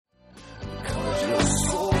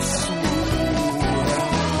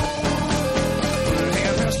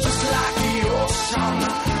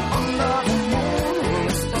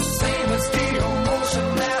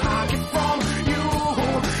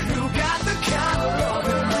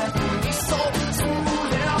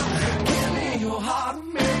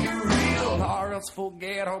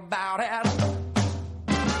forget about it.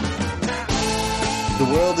 The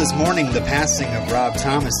world is mourning the passing of Rob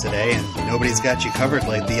Thomas today, and nobody's got you covered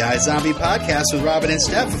like the iZombie podcast with Robin and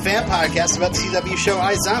Steph, a fan podcast about the CW show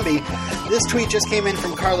iZombie. This tweet just came in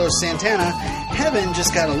from Carlos Santana. Heaven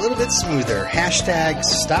just got a little bit smoother. Hashtag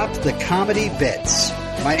stop the comedy bits.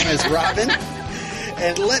 My name is Robin,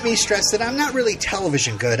 and let me stress that I'm not really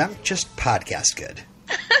television good. I'm just podcast good.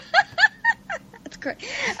 That's great.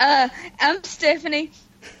 I'm Stephanie.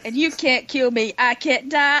 And you can't kill me. I can't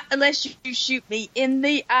die unless you shoot me in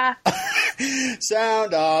the eye.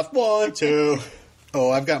 Sound off. 1, 2. Oh,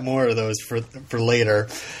 I've got more of those for later.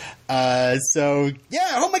 So,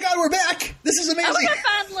 yeah. Oh, my God. We're back. This is amazing. Oh, my God,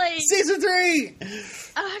 finally. Season 3.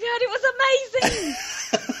 Oh, my God. It was amazing.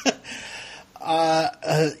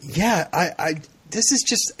 Yeah. This is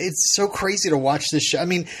just, it's so crazy to watch this show. I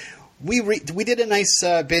mean, we did a nice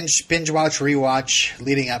binge watch, rewatch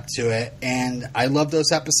leading up to it, and I love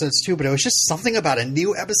those episodes too, but it was just something about a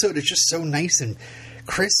new episode. It's just so nice and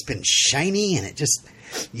crisp and shiny, and it just,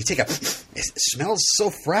 it smells so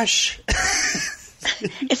fresh.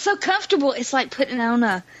 It's so comfortable. It's like putting on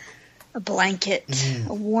a blanket,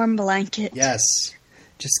 a warm blanket. Yes.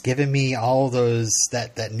 Just giving me all those,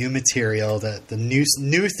 that new material, the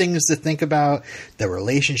new things to think about, the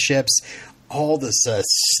relationships, all this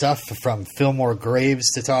stuff from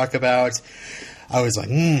Fillmore-Graves to talk about. I was like,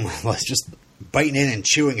 let's just biting in and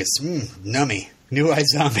chewing. It's nummy. New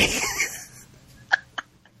iZombie.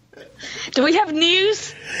 Do we have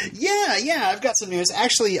news? Yeah, I've got some news.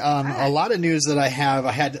 Actually, a lot of news that I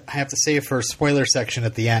have to save for spoiler section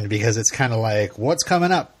at the end, because it's kind of like what's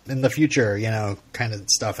coming up in the future, kind of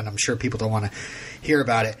stuff, and I'm sure people don't want to hear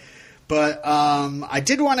about it. But I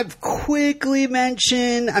did want to quickly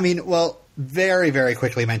mention, very, very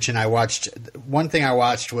quickly mention, one thing I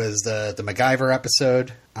watched was the MacGyver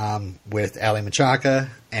episode with Ali Machaka,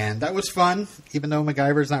 and that was fun, even though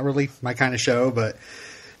MacGyver's not really my kind of show, but,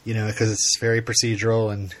 because it's very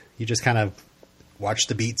procedural, and you just kind of watch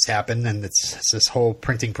the beats happen, and it's this whole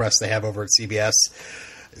printing press they have over at CBS.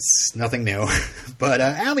 It's nothing new. But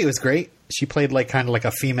Ali was great. She played kind of like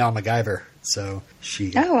a female MacGyver, so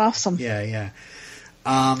she... Oh, awesome. Yeah.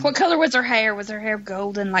 What color was her hair? Was her hair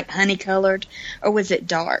golden, like honey colored, or was it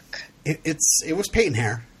dark? It was Peyton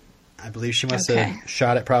hair. I believe she must have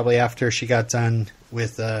shot it probably after she got done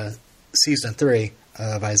with season 3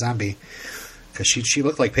 of iZombie, because she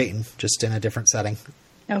looked like Peyton, just in a different setting.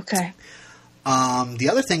 Okay. The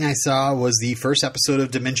other thing I saw was the first episode of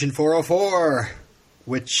Dimension 404,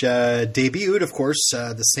 which debuted, of course,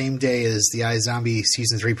 the same day as the iZombie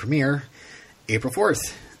season 3 premiere, April 4th.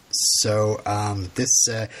 So this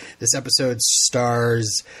episode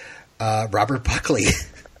stars Robert Buckley,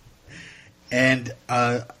 and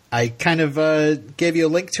I kind of gave you a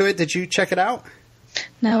link to it. Did you check it out?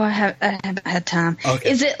 No, I haven't had time.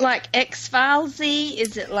 Okay. Is it like X-Files-y?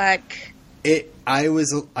 Is it like I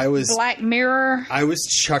was Black Mirror? I was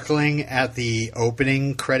chuckling at the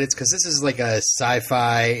opening credits, because this is like a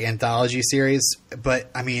sci-fi anthology series.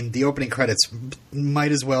 But the opening credits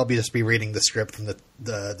might as well just be reading the script from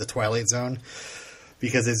the Twilight Zone,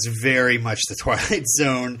 because it's very much the Twilight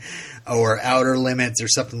Zone or Outer Limits or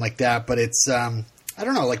something like that. But it's I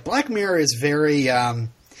don't know, like Black Mirror is very our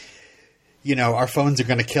phones are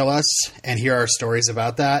going to kill us, and here are stories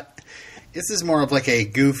about that. This is more of like a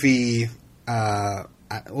goofy.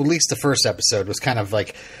 At least the first episode was kind of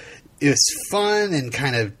like, it was fun and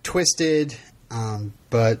kind of twisted,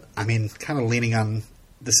 but kind of leaning on,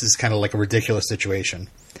 this is kind of like a ridiculous situation.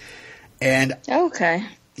 And okay,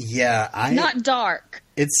 yeah, not dark.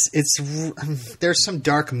 It's there's some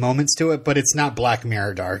dark moments to it, but it's not Black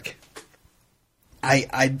Mirror dark.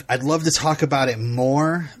 I'd love to talk about it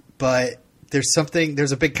more, but there's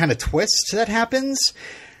a big kind of twist that happens.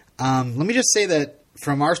 Let me just say that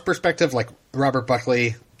from our perspective, like, Robert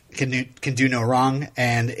Buckley can do no wrong,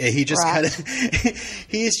 and he just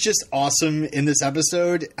he's just awesome in this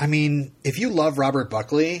episode. If you love Robert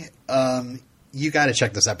Buckley, you got to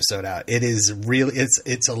check this episode out. It is really,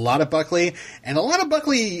 it's a lot of Buckley, and a lot of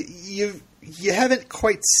Buckley you haven't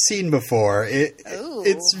quite seen before.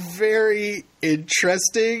 It's very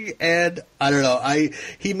interesting, and I don't know,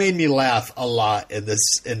 he made me laugh a lot in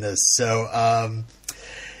this. So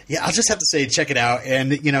yeah, I'll just have to say, check it out,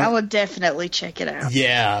 and I will definitely check it out.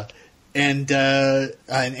 Yeah, and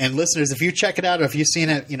listeners, if you check it out, or if you've seen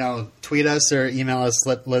it, tweet us or email us.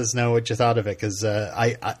 Let us know what you thought of it, because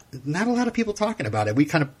I not a lot of people talking about it.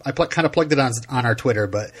 I plugged it on our Twitter,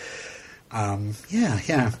 but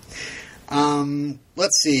yeah.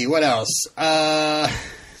 Let's see what else.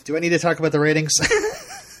 Do I need to talk about the ratings?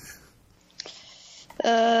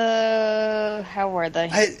 Oh, how were they?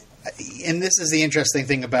 And this is the interesting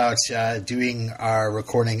thing about doing our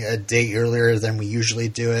recording a day earlier than we usually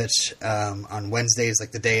do it on Wednesdays,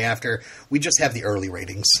 like the day after. We just have the early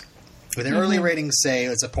ratings. With the early ratings say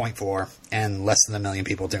it's a 0.4 and less than 1 million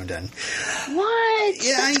people tuned in. What?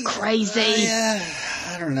 Yeah, That's crazy.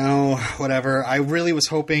 I don't know. Whatever. I really was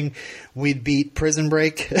hoping we'd beat Prison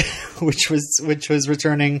Break, which was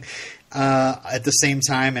returning at the same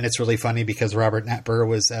time, and it's really funny because Robert Natber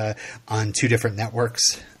was on 2 different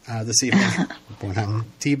networks this evening. One on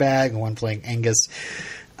Teabag and one playing Angus.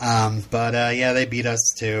 But they beat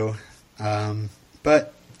us too.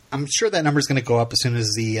 But I'm sure that number's going to go up as soon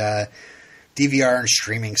as the DVR and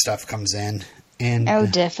streaming stuff comes in. And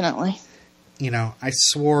definitely. I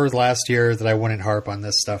swore last year that I wouldn't harp on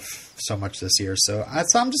this stuff so much this year. So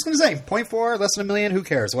I'm just going to say 0.4, less than 1 million. Who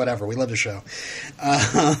cares? Whatever. We love the show.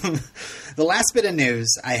 The last bit of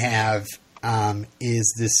news I have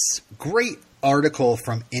is this great article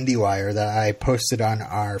from IndieWire that I posted on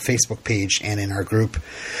our Facebook page and in our group,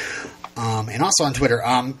 and also on Twitter.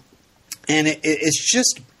 And it's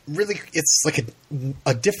just really, it's like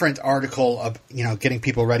a different article of, getting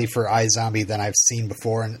people ready for iZombie than I've seen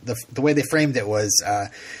before. And the way they framed it was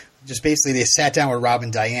just basically they sat down with Rob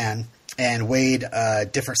and Diane and weighed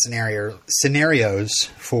different scenarios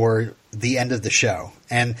for the end of the show.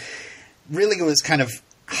 And really it was kind of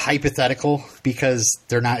hypothetical because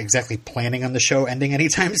they're not exactly planning on the show ending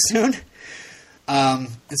anytime soon. And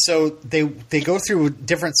so they go through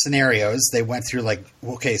different scenarios. They went through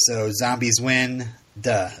so zombies win,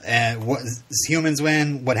 and humans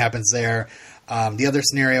win, what happens there? The other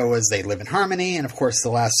scenario was they live in harmony, and of course the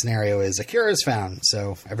last scenario is a cure is found,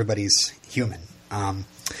 so everybody's human. And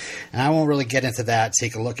I won't really get into that,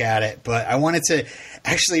 take a look at it, but I wanted to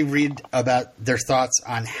actually read about their thoughts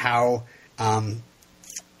on how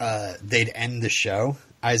they'd end the show,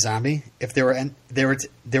 iZombie, if they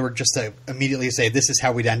were just to immediately say this is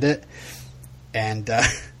how we'd end it. And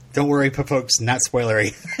don't worry, folks, not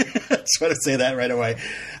spoilery. Just want to say that right away.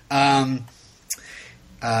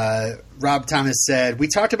 Rob Thomas said, "We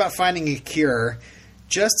talked about finding a cure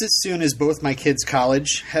just as soon as both my kids'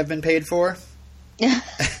 college have been paid for."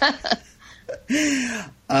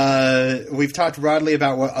 We've talked broadly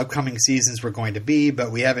about what upcoming seasons were going to be,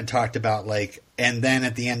 but we haven't talked about and then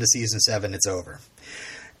at the end of season 7, it's over.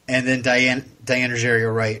 And then Diane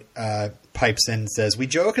Rogerio Wright pipes in and says, "We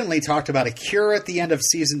jokingly talked about a cure at the end of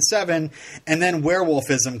season 7, and then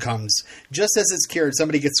werewolfism comes. Just as it's cured,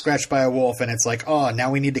 somebody gets scratched by a wolf, and it's like, oh, now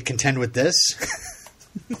we need to contend with this."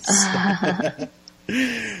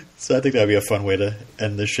 So I think that'd be a fun way to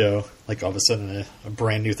end the show. All of a sudden a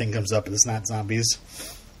brand new thing comes up and it's not zombies.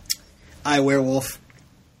 Werewolf.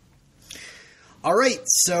 All right,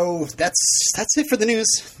 so that's it for the news.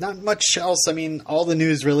 Not much else. I mean, all the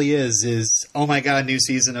news really is oh my god, new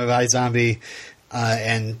season of iZombie,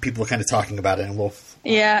 and people are kind of talking about it, and we'll.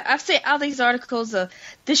 Yeah, I've seen all these articles of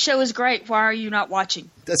this show is great. Why are you not watching?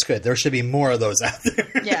 That's good. There should be more of those out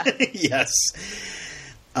there. Yeah. Yes.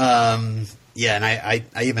 Yeah, and I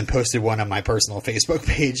even posted one on my personal Facebook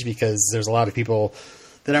page because there's a lot of people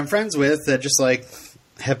that I'm friends with that just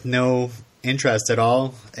have no interest at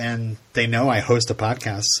all, and they know I host a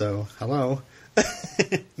podcast, so hello.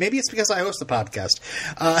 Maybe it's because I host a podcast.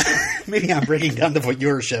 Maybe I'm bringing down the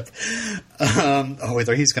viewership.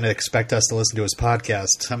 Whether he's going to expect us to listen to his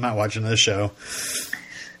podcast. I'm not watching this show.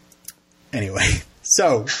 Anyway,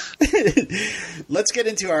 so let's get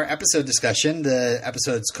into our episode discussion. The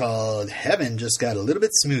episode's called Heaven Just Got a Little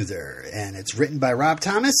Bit Smoother, and it's written by Rob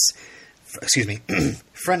Thomas. Excuse me,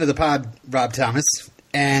 friend of the pod, Rob Thomas.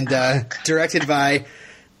 And directed by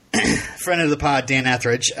friend of the pod, Dan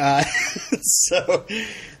Etheridge. So,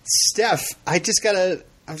 Steph, I'm just gonna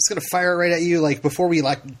fire right at you. Before we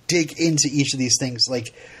dig into each of these things,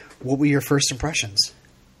 what were your first impressions?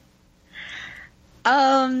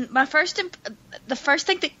 The first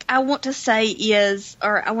thing that I want to say is,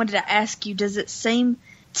 or I wanted to ask you, does it seem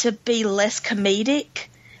to be less comedic?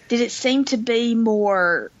 Did it seem to be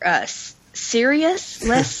more serious,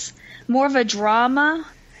 less? More of a drama,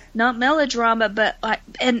 not melodrama, but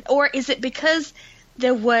or is it because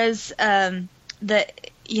there was the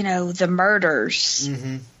murders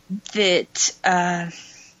that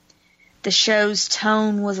the show's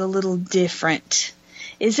tone was a little different?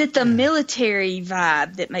 Is it the military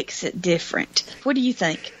vibe that makes it different? What do you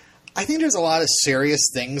think? I think there's a lot of serious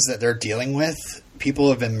things that they're dealing with. People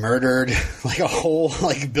have been murdered, a whole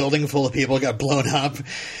building full of people got blown up.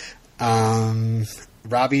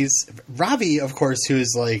 Robbie, of course, who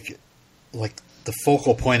is the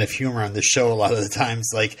focal point of humor on the show a lot of the times.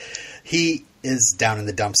 Like, he is down in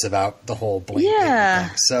the dumps about the whole Blaine thing.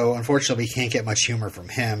 So unfortunately, we can't get much humor from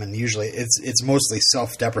him, and usually it's mostly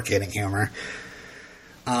self-deprecating humor.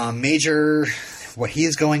 Major, what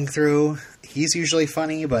he's going through, he's usually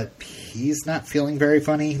funny, but he's not feeling very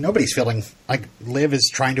funny. Nobody's feeling like Liv is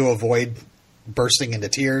trying to avoid bursting into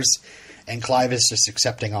tears, and Clive is just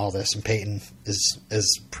accepting all this, and Peyton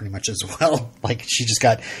is pretty much as well. Like, she just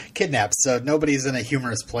got kidnapped, so nobody's in a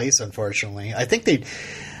humorous place, unfortunately. I think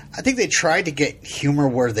they tried to get humor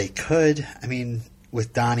where they could. I mean,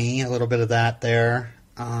 with Donnie, a little bit of that there.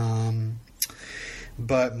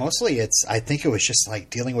 But mostly I think it was just like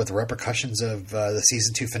dealing with the repercussions of the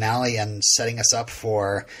season 2 finale and setting us up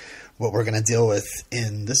for what we're going to deal with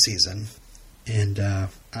in this season. And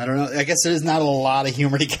I don't know. I guess there's not a lot of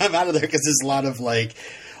humor to come out of there because there's a lot of like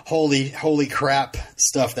holy crap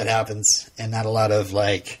stuff that happens, and not a lot of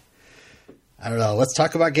like, I don't know. Let's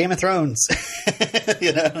talk about Game of Thrones.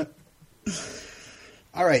 You know.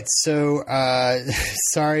 All right, so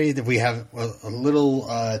sorry that we have a little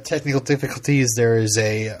technical difficulties. There is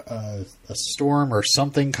a storm or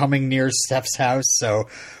something coming near Steph's house, so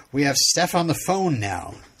we have Steph on the phone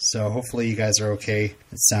now. So hopefully you guys are okay.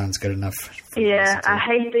 It sounds good enough. Yeah, I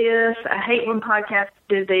hate this. I hate when podcasts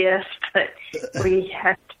do this, but we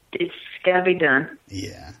have to, it's got to be done.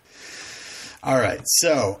 Yeah. All right,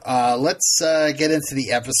 so let's get into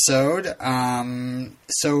the episode.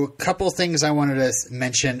 So a couple of things I wanted to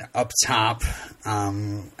mention up top. I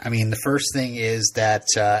mean, the first thing is that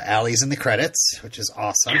Allie's in the credits, which is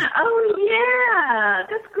awesome. Oh, yeah,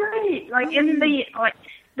 that's great. Like, in the, like,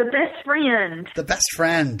 the best friend. The best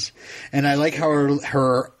friend. And I like how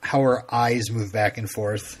her eyes move back and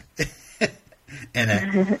forth in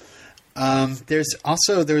it. There's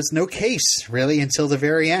no case really until the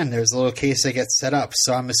very end. There's a little case that gets set up.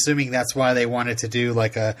 So I'm assuming that's why they wanted to do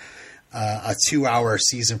like a 2-hour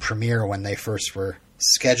season premiere when they first were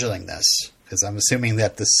scheduling this. Because I'm assuming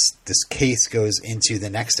that this case goes into the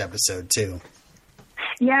next episode too.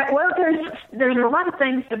 Yeah, well, there's a lot of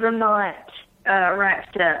things that are not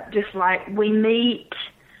wrapped up. Just like we meet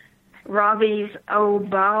Ravi's old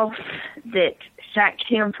boss that sacked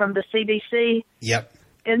him from the CDC. Yep.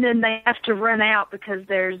 And then they have to run out because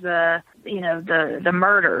there's the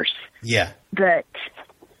murders. Yeah.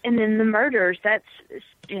 And then the murders, that's,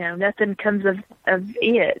 nothing comes of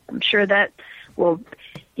it. I'm sure that will,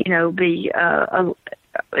 be a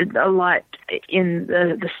lot in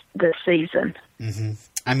the season. Mm-hmm.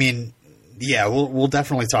 I mean, yeah, we'll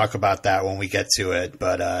definitely talk about that when we get to it.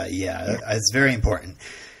 But yeah, it's very important.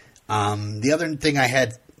 The other thing I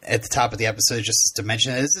had at the top of the episode, just to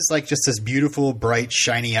mention, this is like just this beautiful, bright,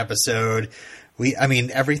 shiny episode.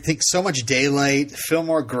 Everything, so much daylight.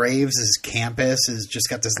 Fillmore-Graves' campus has just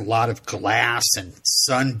got this lot of glass and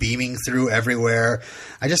sun beaming through everywhere.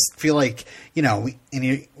 I just feel like, and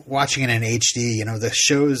you're watching it in HD, the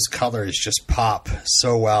show's colors just pop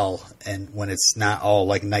so well, and when it's not all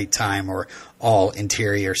like nighttime or all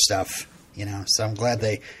interior stuff, So I'm glad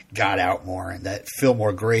they got out more, and that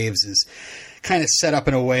Fillmore-Graves is kind of set up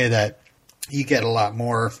in a way that you get a lot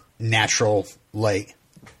more natural light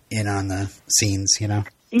in on the scenes, Yeah,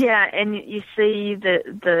 and you see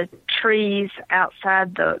the trees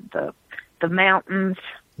outside the mountains.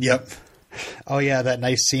 Yep. Oh yeah, that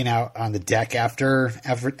nice scene out on the deck after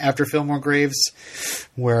Fillmore-Graves,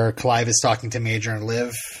 where Clive is talking to Major and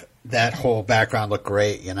Liv. That whole background looked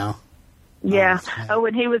great, Yeah.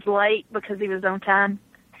 And he was late because he was on time.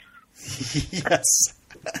 Yes.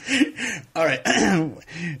 All right.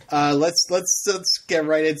 Let's get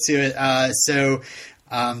right into it. So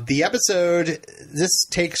the episode, this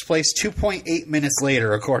takes place 2.8 minutes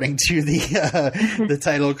later, according to the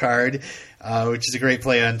title card, which is a great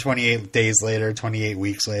play on 28 days later, 28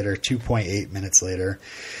 weeks later, 2.8 minutes later.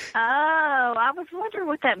 Oh, I was wondering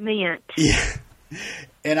what that meant. Yeah.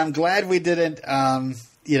 And I'm glad we didn't,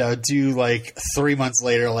 do like 3 months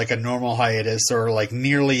later, like a normal hiatus, or like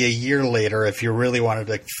nearly a year later, if you really wanted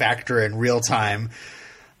to factor in real time.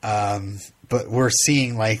 But we're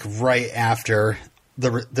seeing like right after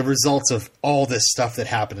the results of all this stuff that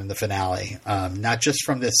happened in the finale, not just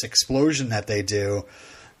from this explosion that they do,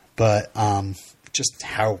 but just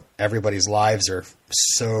how everybody's lives are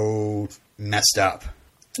so messed up.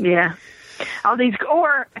 Yeah. All these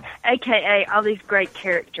great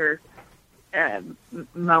character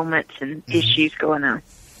moments and issues going on.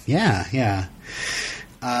 Yeah, yeah.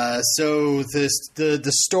 So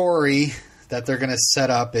the story that they're going to set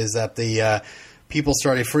up is that the people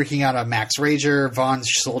started freaking out on Max Rager. Vaughn's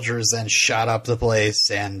soldiers then shot up the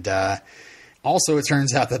place, and also it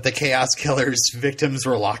turns out that the Chaos Killer's victims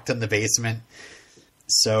were locked in the basement.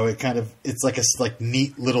 So it's like a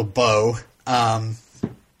neat little bow.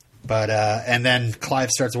 But and then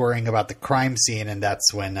Clive starts worrying about the crime scene, and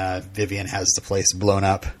that's when Vivian has the place blown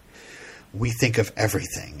up. We think of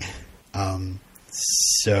everything.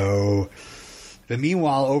 But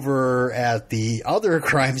meanwhile, over at the other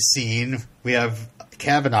crime scene, we have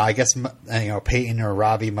Kavanaugh. I guess Peyton or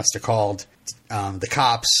Robbie must have called the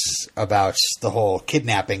cops about the whole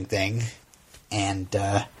kidnapping thing, and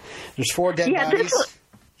there's 4 dead bodies.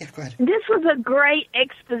 Yeah, go ahead. This was a great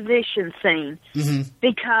exposition scene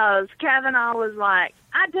because Kavanaugh was like,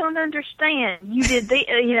 I don't understand. You did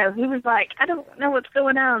he was like, I don't know what's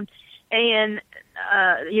going on. And,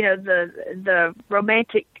 the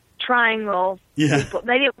romantic triangle people,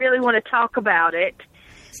 they didn't really want to talk about it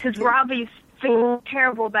because Robbie's feeling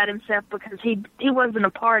terrible about himself because he wasn't a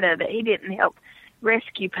part of it. He didn't help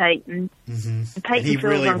rescue Peyton. And he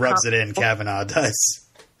really rubs it in, Kavanaugh does.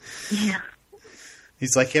 Yeah.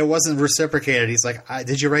 He's like, it wasn't reciprocated. He's like,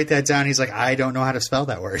 did you write that down? He's like, I don't know how to spell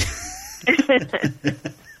that word.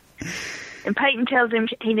 And Peyton tells him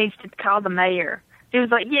he needs to call the mayor. He was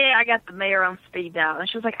like, yeah, I got the mayor on speed dial. And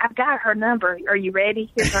she was like, I've got her number. Are you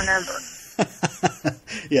ready? Here's her number.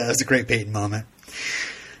 Yeah, that's a great Peyton moment.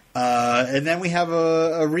 And then we have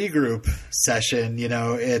a regroup session.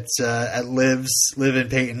 It's at Liv and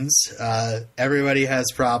Peyton's. Everybody has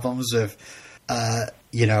problems with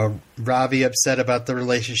Robbie upset about the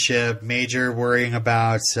relationship, Major worrying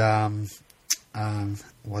about,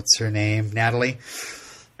 what's her name? Natalie.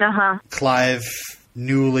 Clive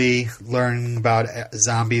newly learning about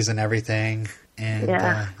zombies and everything.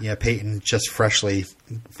 And, Peyton just freshly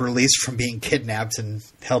released from being kidnapped and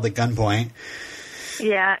held at gunpoint.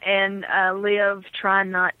 Yeah, and Liv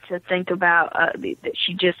trying not to think about that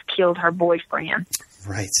she just killed her boyfriend.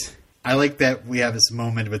 Right. I like that we have this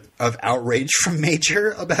moment of outrage from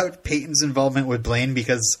Major about Peyton's involvement with Blaine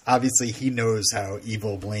because obviously he knows how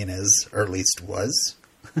evil Blaine is, or at least was.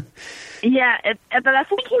 Yeah, but I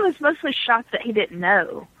think he was mostly shocked that he didn't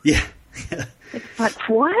know. Yeah. It's like,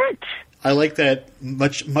 what? I like that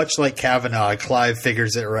much like Kavanaugh, Clive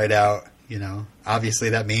figures it right out.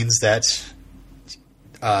 Obviously that means that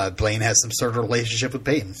Blaine has some sort of relationship with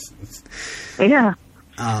Peyton. Yeah.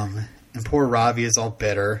 And poor Robbie is all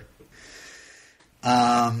bitter.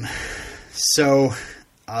 So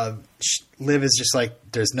Liv is just like,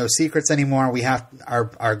 there's no secrets anymore. We have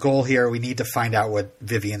our goal here. We need to find out what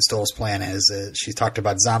Vivian Stoll's plan is. She talked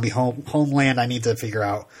about zombie homeland. I need to figure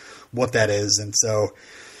out what that is. And so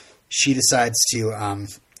she decides to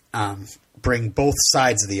bring both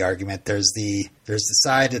sides of the argument. There's the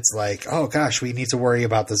side it's like, oh gosh, we need to worry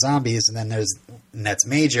about the zombies, and then that's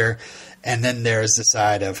Major. And then there's the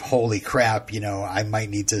side of, holy crap, I might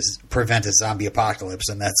need to prevent a zombie apocalypse,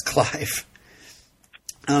 and that's Clive.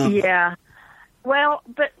 Yeah. Well,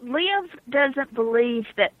 but Liv doesn't believe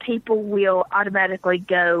that people will automatically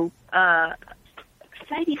go,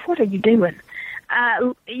 Sadie, what are you doing?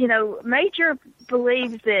 Major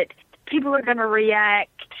believes that people are going to react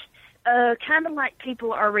kind of like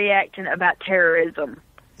people are reacting about terrorism.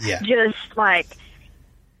 Yeah. Just like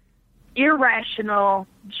irrational,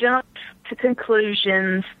 jump to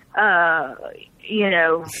conclusions,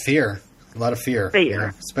 Fear. A lot of fear.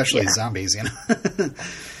 Especially zombies,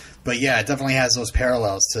 But yeah, it definitely has those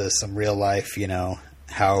parallels to some real life,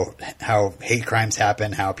 how hate crimes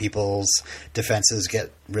happen, how people's defenses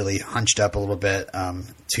get really hunched up a little bit,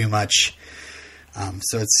 too much.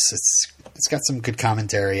 So it's got some good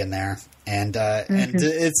commentary in there, and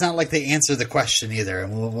it's not like they answer the question either.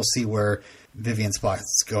 And we'll see where Vivian's plot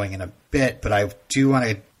is going in a bit, but I do want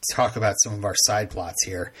to talk about some of our side plots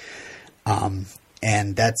here. And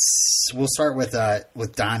we'll start with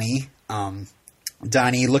Donnie.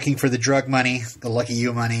 Donnie looking for the drug money, the Lucky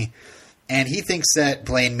You money. And he thinks that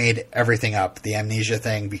Blaine made everything up, the amnesia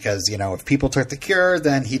thing, because, if people took the cure,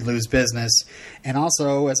 then he'd lose business. And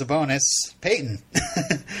also, as a bonus, Peyton.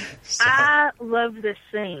 So. I love this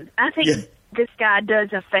scene. I think this guy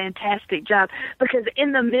does a fantastic job because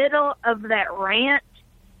in the middle of that rant,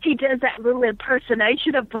 he does that little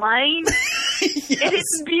impersonation of Blaine. Yes. And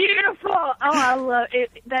it's beautiful. Oh, I love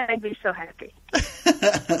it. That made me so happy.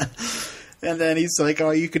 And then he's like, oh,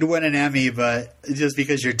 you could win an Emmy, but just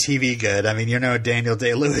because you're TV good. I mean, you're no Daniel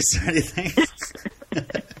Day-Lewis or anything.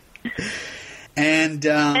 And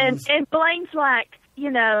Blaine's like,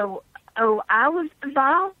 I was the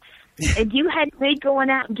boss, and you had me going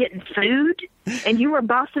out and getting food, and you were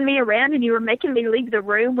bossing me around, and you were making me leave the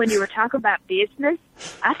room when you were talking about business.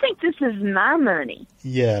 I think this is my money.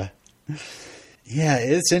 Yeah. Yeah,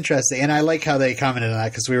 it's interesting, and I like how they commented on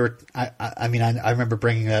that because we were. I remember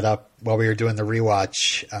bringing that up while we were doing the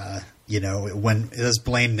rewatch. Does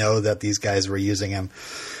Blaine know that these guys were using him?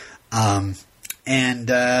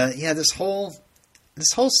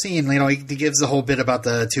 This whole scene, he gives the whole bit about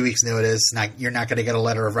the 2 weeks notice. You're not going to get a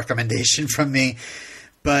letter of recommendation from me,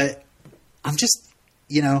 but I'm just,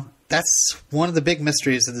 that's one of the big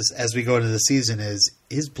mysteries of this as we go into the season is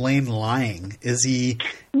Blaine lying? Is he?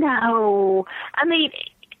 No. I mean,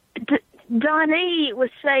 Donnie was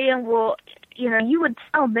saying, well, you would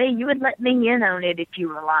tell me, you would let me in on it if you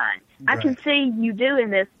were lying. Right. I can see you doing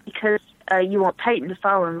this because you want Peyton to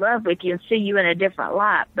fall in love with you and see you in a different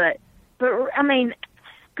light. But I mean,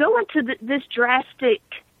 going to this drastic,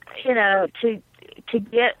 to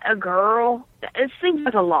get a girl, it seems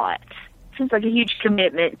like a lot. It seems like a huge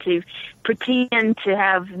commitment to pretend to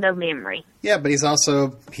have no memory. Yeah, but he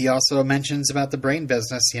also mentions about the brain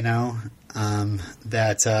business,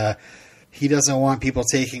 that he doesn't want people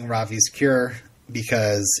taking Ravi's cure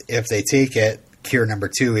because if they take it, cure number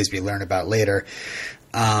 2, as we learn about later,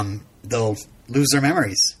 they'll lose their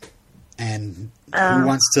memories. And who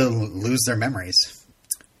wants to lose their memories?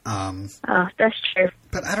 That's true.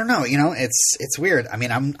 But I don't know. It's weird. I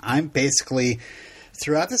mean, I'm basically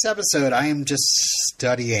throughout this episode, I am just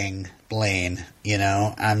studying Blaine.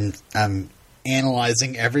 I'm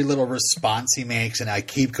analyzing every little response he makes, and I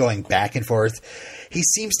keep going back and forth. He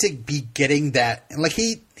seems to be getting that. Like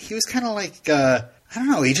he was kind of like I don't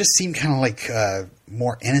know. He just seemed kind of like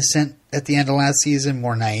more innocent at the end of last season,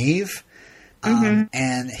 more naive. Mm-hmm.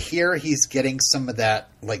 And here he's getting some of that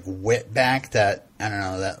like wit back, that I don't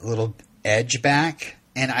know, that little edge back.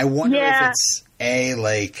 And I wonder if it's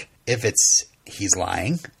if it's he's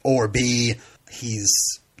lying, or B, he's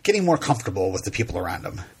getting more comfortable with the people around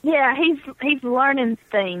him. Yeah, he's learning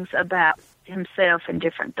things about himself and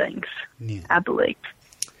different things. Yeah. I believe.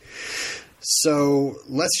 So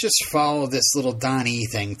let's just follow this little Donnie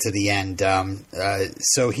thing to the end.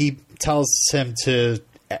 So he tells him to.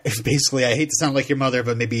 Basically, I hate to sound like your mother,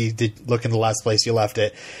 but maybe you did look in the last place you left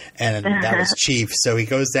it, and that was Chief. So he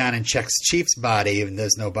goes down and checks Chief's body, and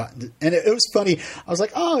there's no body. And it was funny. I was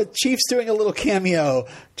like, oh, Chief's doing a little cameo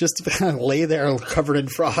just to kind of lay there covered in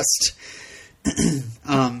frost.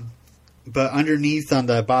 But underneath on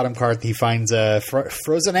the bottom cart, he finds a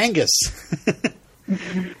frozen Angus.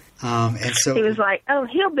 And so he was like, oh,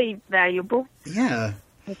 he'll be valuable. Yeah.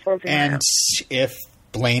 And if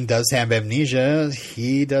Blaine does have amnesia,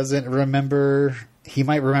 he doesn't remember. He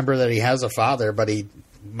might remember that he has a father, but he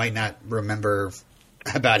might not remember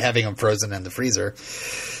about having him frozen in the freezer.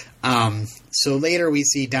 So later we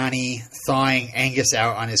see Donnie thawing Angus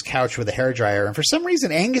out on his couch with a hairdryer. And for some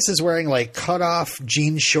reason, Angus is wearing like cut off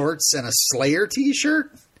jean shorts and a Slayer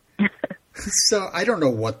t-shirt. So I don't know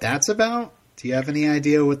what that's about. Do you have any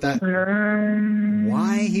idea what that,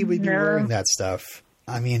 why he would be wearing that stuff?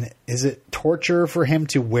 I mean, is it torture for him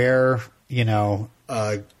to wear,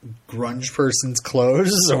 a grunge person's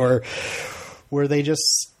clothes, or were they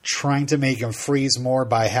just trying to make him freeze more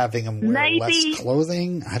by having him wear less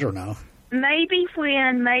clothing? I don't know. Maybe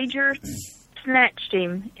when Major snatched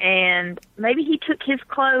him, and maybe he took his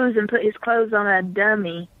clothes and put his clothes on a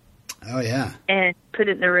dummy. Oh, yeah. And put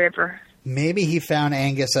it in the river. Maybe he found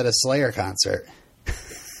Angus at a Slayer concert.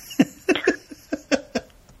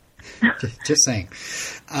 Just saying.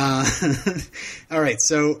 All right,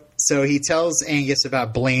 so he tells Angus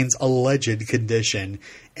about Blaine's alleged condition,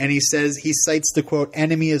 and he cites the quote,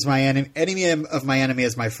 enemy of my enemy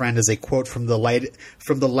is my friend," as a quote from the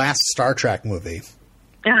last Star Trek movie.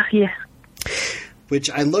 Yeah.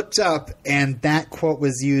 Which I looked up, and that quote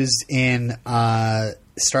was used in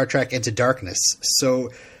Star Trek Into Darkness.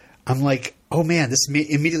 So I'm like, oh man, this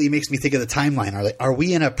immediately makes me think of the timeline. Are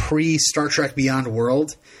we in a pre-Star Trek Beyond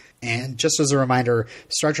world? And just as a reminder,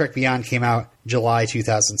 Star Trek Beyond came out July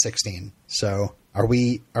 2016. So are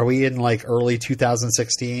we in like early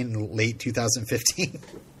 2016, late 2015?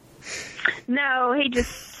 No, he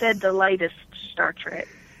just said the latest Star Trek.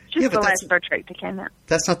 Just the last Star Trek that came out.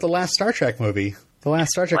 That's not the last Star Trek movie. The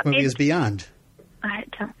last Star Trek movie is Beyond. I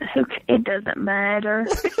don't know. It doesn't matter.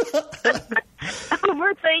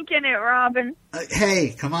 Overthinking it, Robin.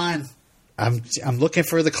 Hey, come on. I'm looking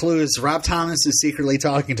for the clues. Rob Thomas is secretly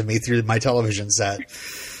talking to me through my television set.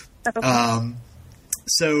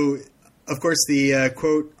 So, of course, the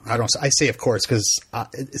quote. I say of course because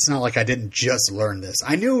it's not like I didn't just learn this.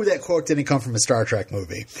 I knew that quote didn't come from a Star Trek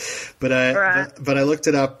movie, but I looked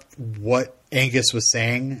it up. What Angus was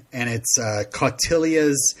saying, and it's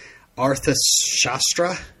Kautilya's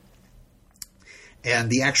Arthashastra, and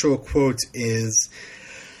the actual quote is,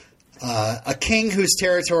 A king whose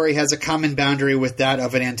territory has a common boundary with that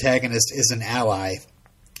of an antagonist is an ally.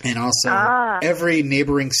 And also, every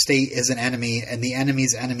neighboring state is an enemy, and the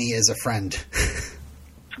enemy's enemy is a friend.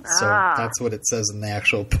 So that's what it says in the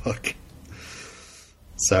actual book.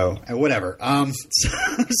 So whatever.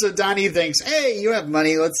 So Donnie thinks, hey, you have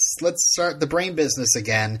money. Let's start the brain business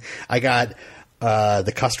again. I got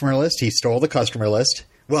the customer list. He stole the customer list.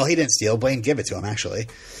 Well, he didn't steal. Blaine gave it to him, actually.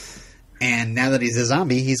 And now that he's a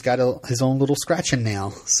zombie, he's got his own little scratching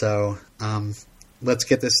nail. So let's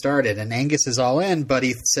get this started. And Angus is all in, but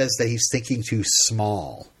he says that he's thinking too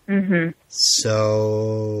small. Mm-hmm.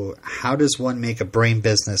 So how does one make a brain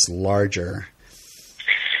business larger?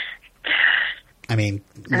 I mean,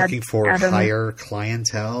 looking for higher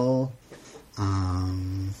clientele.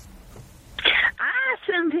 I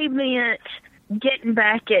assumed he meant getting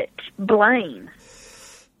back at Blaine.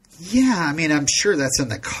 Yeah, I mean, I'm sure that's in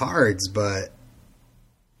the cards, but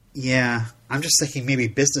yeah, I'm just thinking maybe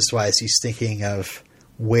business-wise he's thinking of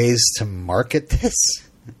ways to market this.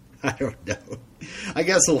 I don't know. I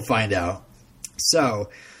guess we'll find out.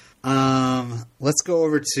 So, let's go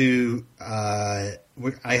over to, I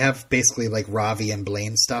have basically like Ravi and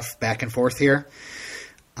Blaine stuff back and forth here.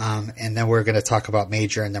 And then we're going to talk about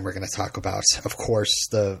Major, and then we're going to talk about, of course,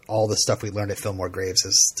 all the stuff we learned at Fillmore-Graves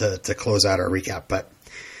is to close out our recap. But,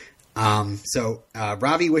 so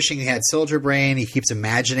Ravi wishing he had Soldier Brain. He keeps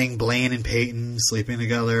imagining Blaine and Peyton sleeping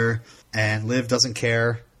together, and Liv doesn't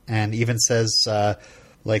care, and even says,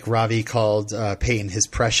 like Ravi called Peyton his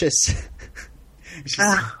precious.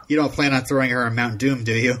 You don't plan on throwing her on Mount Doom,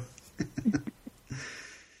 do you?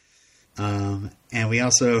 And we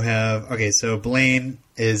also have, so Blaine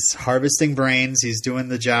is harvesting brains. He's doing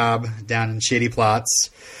the job down in Shady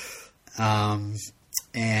Plots. And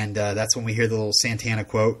that's when we hear the little Santana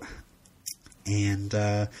quote. And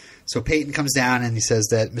so Peyton comes down and he says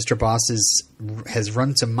that Mr. Boss has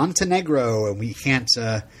run to Montenegro and we can't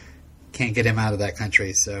get him out of that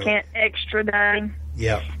country. So can't extradite him.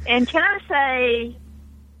 Yep. And can I say,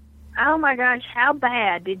 oh my gosh, how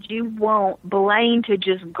bad did you want Blaine to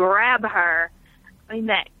just grab her? I mean,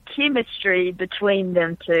 that chemistry between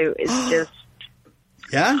them two is just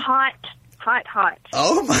hot.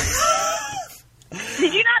 Oh my!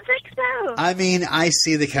 Did you not think so? I mean, I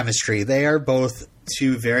see the chemistry. They are both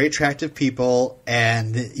two very attractive people,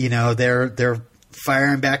 and you know they're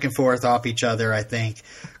firing back and forth off each other. I think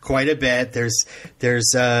quite a bit. There's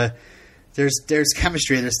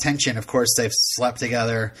chemistry. There's tension. Of course, they've slept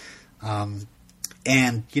together, and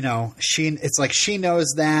you know it's like she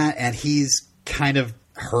knows that, and he's kind of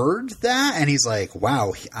heard that, and he's like,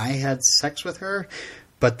 "Wow, I had sex with her."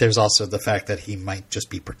 But there's also the fact that he might just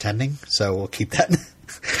be pretending, so we'll keep that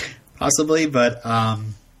possibly. But yeah,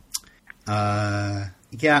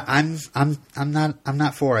 I'm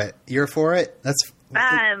not for it. You're for it?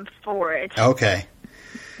 I'm for it. Okay.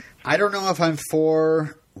 I don't know if I'm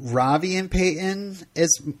for Ravi and Peyton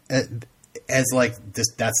as like this.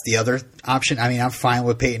 That's the other option. I mean, I'm fine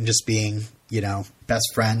with Peyton just being, you know,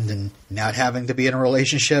 best friend and not having to be in a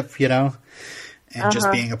relationship, you know, and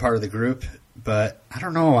just being a part of the group. But I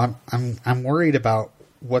don't know. I'm worried about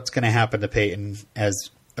what's going to happen to Peyton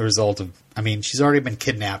as a result of. I mean, she's already been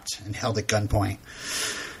kidnapped and held at gunpoint.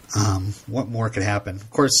 What more could happen?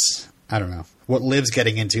 Of course, I don't know. What Liv's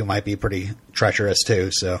getting into might be pretty treacherous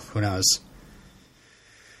too. So who knows?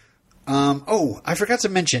 I forgot to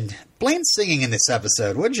mention Blaine's singing in this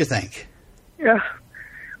episode. What did you think? What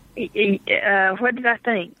did I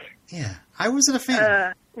think? Yeah, I wasn't a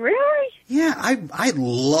fan. Really? Yeah, I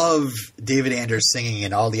love David Anders singing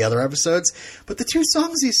in all the other episodes, but the two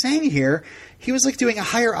songs he sang here, he was like doing a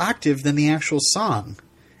higher octave than the actual song,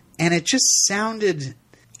 and it just sounded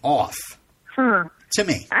off to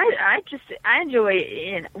me. I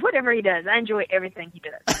enjoy whatever he does. I enjoy everything he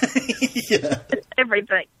does. Yeah,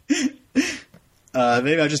 everything.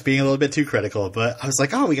 Maybe I'm just being a little bit too critical, but I was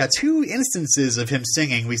like, we got two instances of him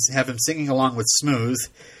singing. We have him singing along with Smooth,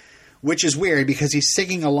 which is weird because he's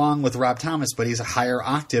singing along with Rob Thomas, but he's a higher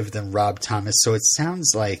octave than Rob Thomas. So it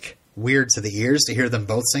sounds like weird to the ears to hear them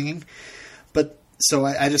both singing. But so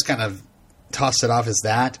I just kind of tossed it off as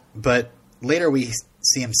that. But later we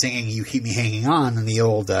see him singing You Keep Me Hanging On in the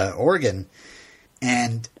old organ.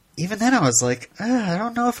 And even then I was like, I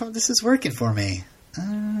don't know if this is working for me. I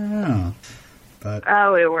don't know. But,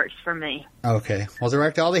 it works for me. Okay. Well,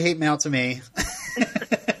 direct all the hate mail to me.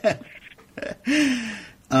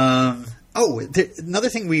 Another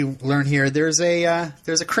thing we learn here, there's a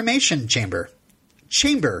cremation chamber,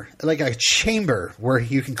 like a chamber where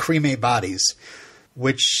you can cremate bodies,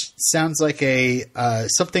 which sounds like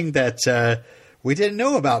something that we didn't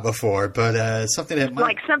know about before, but something that might...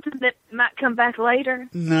 Like something that might come back later?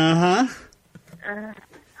 Uh-huh.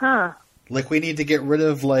 Huh. Like we need to get rid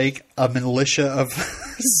of, like, a militia of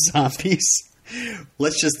zombies.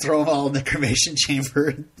 Let's just throw them all in the cremation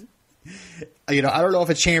chamber. You know, I don't know if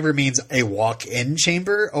a chamber means a walk-in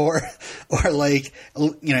chamber or like,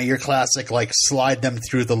 you know, your classic, like, slide them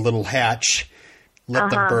through the little hatch, let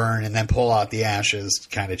them burn, and then pull out the ashes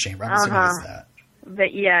kind of chamber. I'm assuming it's that.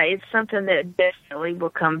 But, yeah, it's something that definitely will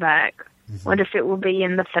come back. Mm-hmm. Wonder if it will be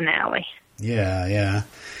in the finale. Yeah.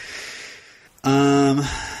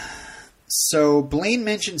 So Blaine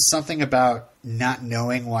mentioned something about not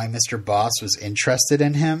knowing why Mr. Boss was interested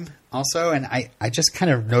in him also, and I just kind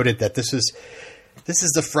of noted that this is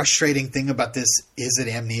the frustrating thing about this is it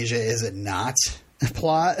amnesia, is it not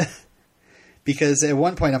plot? Because at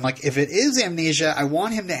one point I'm like, if it is amnesia, I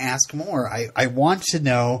want him to ask more. I want to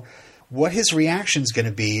know what his reaction's going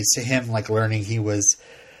to be to him, like learning he was,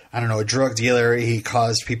 I don't know, a drug dealer. He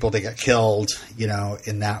caused people to get killed, you know,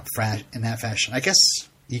 in that fashion. I guess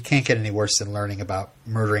you can't get any worse than learning about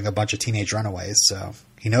murdering a bunch of teenage runaways. So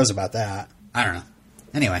he knows about that. I don't know.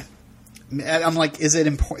 Anyway, I'm like, is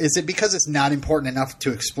it because it's not important enough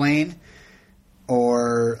to explain,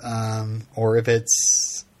 or if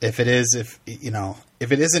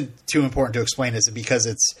it isn't too important to explain, is it because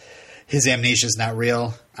it's his amnesia is not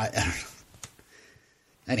real? I don't know.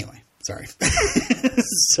 Anyway, sorry.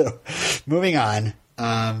 So, moving on.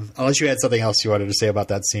 Unless you had something else you wanted to say about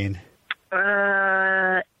that scene.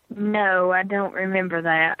 No, I don't remember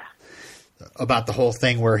that. About the whole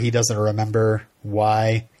thing where he doesn't remember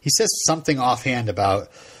why. He says something offhand about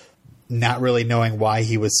not really knowing why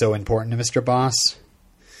he was so important to Mr. Boss.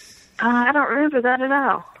 I don't remember that at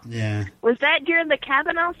all. Yeah. Was that during the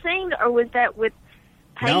Kavanaugh scene, or was that with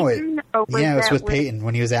Peyton? It was with Peyton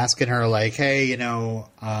when he was asking her, like, hey, you know,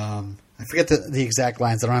 I forget the exact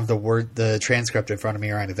lines. I don't have the transcript in front of me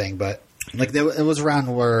or anything, but like it was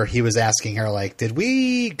around where he was asking her, like, did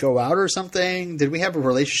we go out or something? Did we have a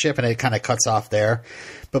relationship? And it kind of cuts off there.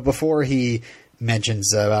 But before he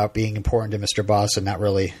mentions about being important to Mr. Boss and not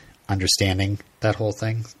really understanding that whole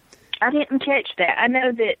thing. I didn't catch that. I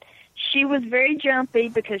know that she was very jumpy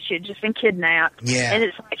because she had just been kidnapped. Yeah. And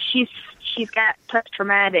it's like she's got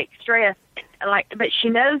post-traumatic stress. Like, but she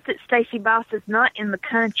knows that Stacey Boss is not in the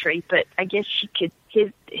country, but I guess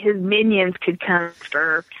his minions could come for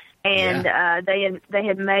her. And they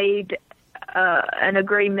had made an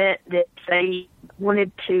agreement that they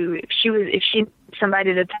wanted to, if she needed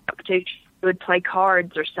somebody to talk to, she would play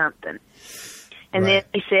cards or something. And then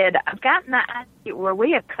he said, I've gotten the idea, were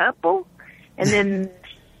we a couple? And then,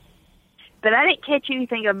 but I didn't catch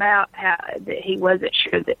anything about how that he wasn't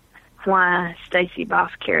sure that why Stacey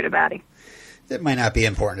Boss cared about him. That might not be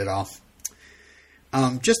important at all.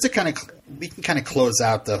 Just to we can kind of close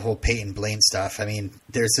out the whole Peyton Blaine stuff. I mean,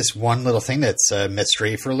 there's this one little thing that's a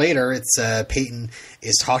mystery for later. It's Peyton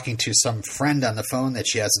is talking to some friend on the phone that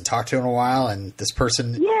she hasn't talked to in a while, and this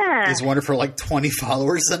person is one of her like 20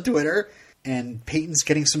 followers on Twitter, and Peyton's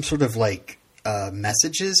getting some sort of like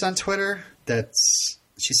messages on Twitter that's,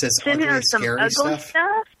 she says, ugly, scary stuff.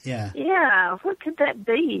 Yeah, what could that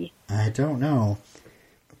be? I don't know.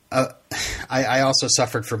 I also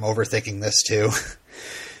suffered from overthinking this too.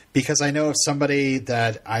 Because I know if somebody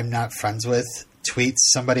that I'm not friends with tweets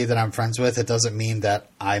somebody that I'm friends with, it doesn't mean that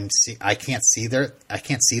I can't see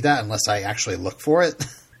that unless I actually look for it.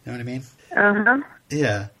 You know what I mean? Uh-huh.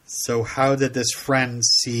 Yeah. So how did this friend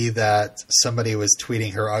see that somebody was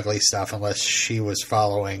tweeting her ugly stuff unless she was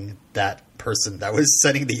following that person that was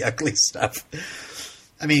sending the ugly stuff?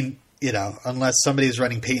 I mean, you know, unless somebody's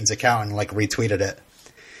running Peyton's account and like retweeted it.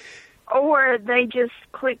 Or they just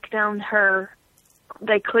clicked on her.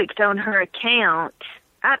 They clicked on her account.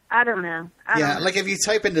 I don't know. I don't know. Like if you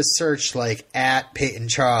type into search like at Peyton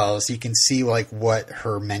Charles, you can see like what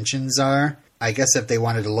her mentions are. I guess if they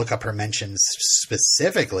wanted to look up her mentions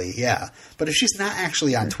specifically, yeah. But if she's not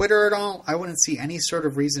actually on Twitter at all, I wouldn't see any sort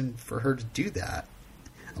of reason for her to do that.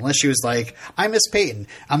 Unless she was like, I miss Peyton.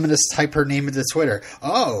 I'm going to type her name into Twitter.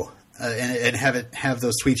 Oh, and have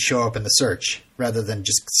those tweets show up in the search rather than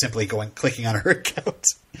just simply clicking on her account.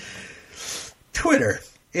 Twitter,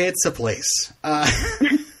 it's a place. The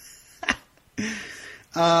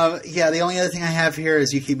only other thing I have here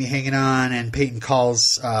is you keep me hanging on, and Peyton calls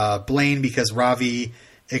Blaine because Ravi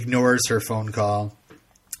ignores her phone call.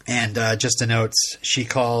 And just a note, she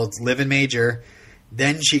called Liv and Major,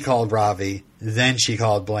 then she called Ravi, then she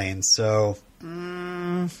called Blaine. So,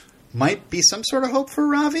 might be some sort of hope for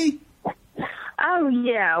Ravi? Oh,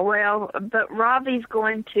 yeah, well, but Ravi's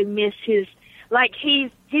going to miss his... Like, he's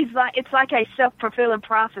like, it's like a self-fulfilling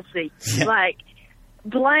prophecy. Yeah. Like,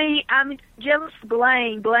 Blaine, I'm jealous of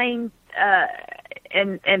Blaine. Blaine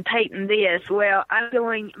and Peyton this. Well,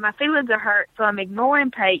 my feelings are hurt, so I'm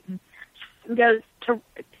ignoring Peyton. Goes to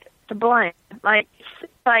Blaine. Like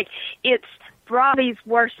it's Robbie's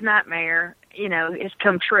worst nightmare, has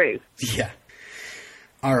come true. Yeah.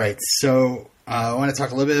 All right, so I want to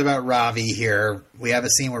talk a little bit about Ravi here. We have a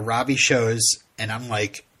scene where Ravi shows, and I'm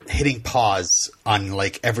like hitting pause on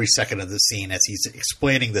like every second of the scene as he's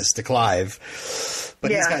explaining this to Clive.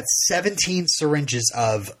 But he's got 17 syringes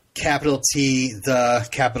of capital T, the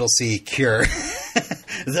capital C cure.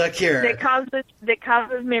 The cure. That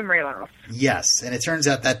causes memory loss. Yes, and it turns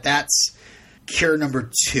out that that's cure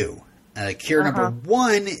number 2. Cure number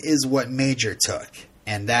 1 is what Major took,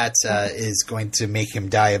 and that is going to make him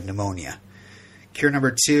die of pneumonia. Cure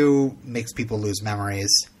number 2 makes people lose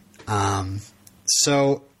memories.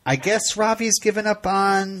 So I guess Ravi's given up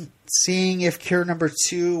on seeing if cure number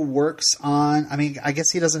 2 works on... I mean, I guess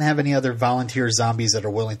he doesn't have any other volunteer zombies that are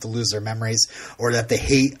willing to lose their memories or that they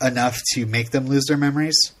hate enough to make them lose their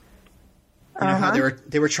memories. You know how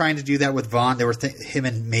they were trying to do that with Vaughn? They were him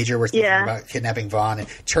and Major were thinking about kidnapping Vaughn and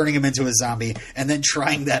turning him into a zombie and then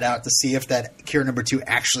trying that out to see if that cure number 2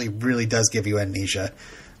 actually really does give you amnesia.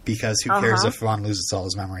 Because who cares if Vaughn loses all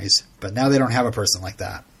his memories? But now they don't have a person like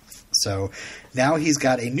that. So now he's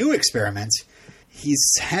got a new experiment. He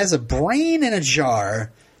has a brain in a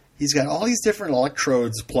jar. He's got all these different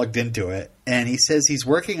electrodes plugged into it. And he says he's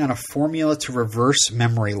working on a formula to reverse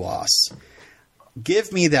memory loss.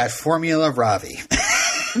 Give me that formula, Ravi.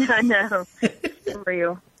 I know. It's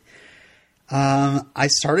real. I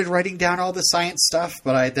started writing down all the science stuff,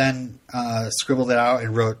 but I then scribbled it out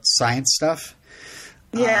and wrote science stuff.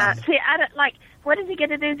 Yeah. See, I don't what is he going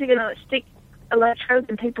to do? Is he going to stick electrodes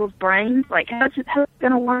in people's brains? Like, how's it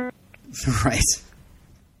going to work? Right.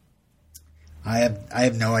 I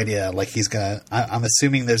have no idea. Like, he's going to... I'm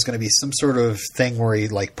assuming there's going to be some sort of thing where he,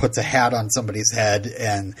 like, puts a hat on somebody's head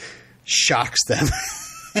and shocks them.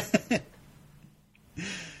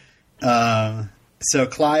 So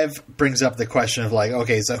Clive brings up the question of, like,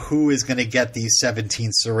 okay, so who is going to get these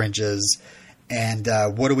 17 syringes, and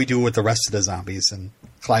what do we do with the rest of the zombies? And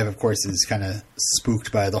Clive, of course, is kind of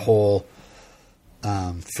spooked by the whole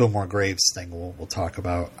Fillmore-Graves thing we'll talk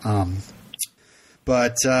about.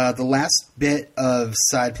 But the last bit of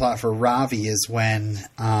side plot for Ravi is when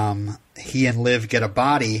he and Liv get a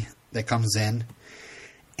body that comes in.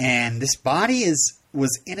 And this body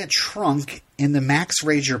was in a trunk in the Max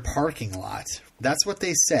Rager parking lot. That's what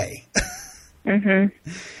they say. Mm-hmm.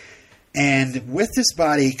 And with this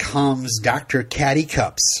body comes Dr. Caddy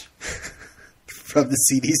Cups from the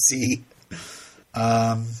CDC.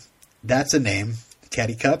 That's a name.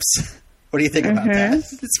 Caddy Cups. What do you think about that?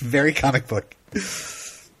 It's very comic book.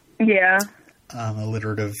 Yeah.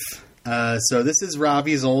 Alliterative. So this is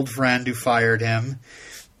Ravi's old friend who fired him.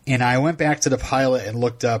 And I went back to the pilot and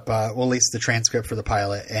looked up, at least the transcript for the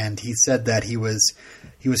pilot, and he said that he was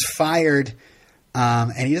fired,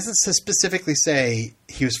 and he doesn't specifically say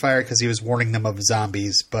he was fired because he was warning them of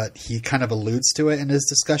zombies, but he kind of alludes to it in his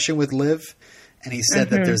discussion with Liv, and he said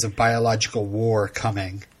that there's a biological war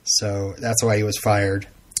coming, so that's why he was fired.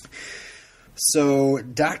 So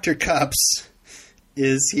Dr. Cups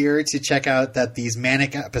is here to check out that these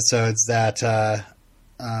manic episodes that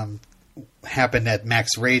happened at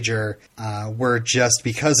Max Rager were just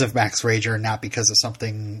because of Max Rager, not because of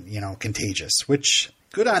something, contagious, which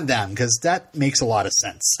good on them, because that makes a lot of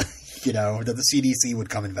sense, that the CDC would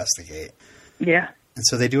come investigate. Yeah. And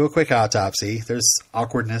so they do a quick autopsy. There's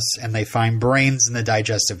awkwardness, and they find brains in the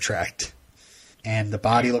digestive tract. And the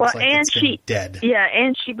body looks like it's been dead. Yeah,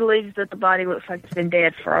 and she believes that the body looks like it's been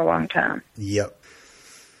dead for a long time. Yep.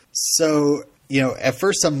 So, at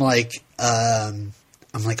first I'm like,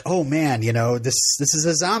 oh man, this is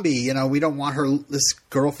a zombie. We don't want this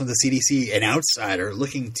girl from the CDC, an outsider,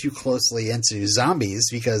 looking too closely into zombies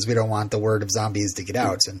because we don't want the word of zombies to get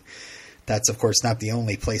out. And that's, of course, not the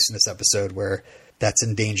only place in this episode where that's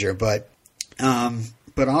in danger. But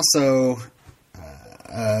also,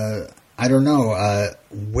 I don't know,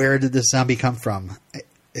 where did the zombie come from?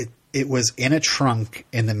 It was in a trunk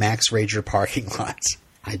in the Max Rager parking lot.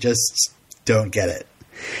 I just don't get it.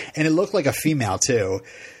 And it looked like a female, too.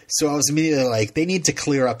 So I was immediately like, they need to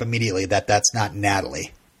clear up immediately that that's not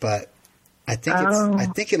Natalie. But I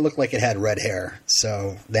think it looked like it had red hair.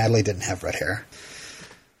 So Natalie didn't have red hair.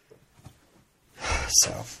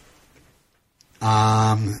 So.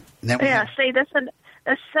 See,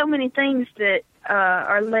 that's so many things that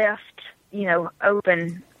are left,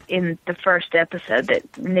 open in the first episode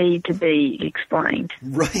that need to be explained.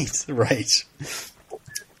 Right.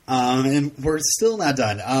 And we're still not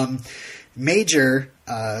done.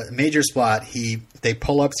 Major's plot, they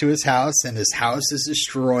pull up to his house, and his house is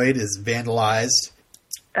destroyed, is vandalized.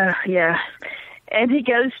 Yeah. And he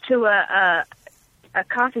goes to a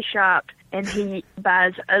coffee shop, and he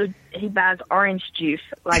buys orange juice,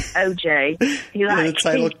 like OJ.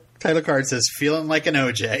 The title card says, "Feeling like an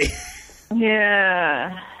OJ."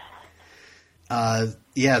 Yeah.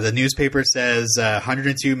 The newspaper says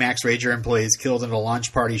 102 Max Rager employees killed in a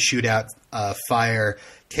launch party shootout fire.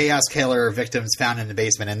 Chaos killer victims found in the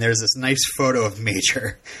basement. And there's this nice photo of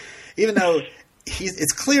Major. Even though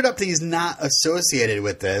it's cleared up that he's not associated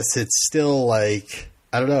with this, it's still like,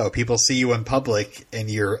 I don't know, people see you in public and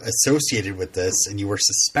you're associated with this and you were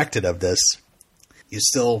suspected of this. You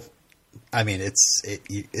still, I mean,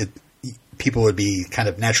 people would be kind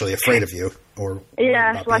of naturally afraid of you.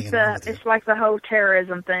 It's like the whole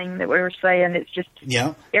terrorism thing that we were saying. It's just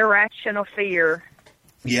irrational fear.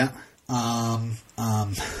 Yeah. I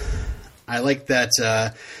like that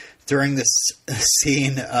during this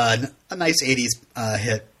scene, a nice 80s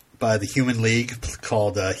hit by the Human League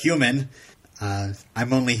called Human.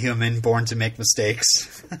 I'm only human, born to make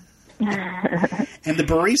mistakes. And the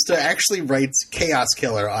barista actually writes Chaos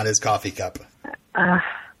Killer on his coffee cup.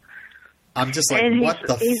 I'm just like, what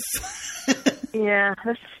the Yeah,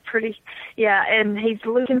 that's pretty... Yeah, and he's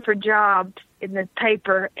looking for jobs in the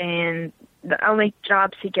paper, and the only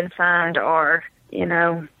jobs he can find are,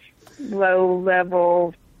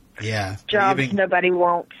 low-level jobs nobody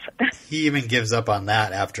wants. He even gives up on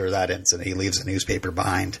that after that incident. He leaves the newspaper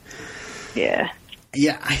behind. Yeah.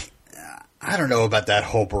 Yeah, I don't know about that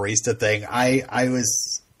whole barista thing. I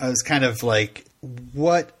was kind of like,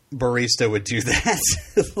 what barista would do that?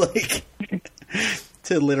 Like...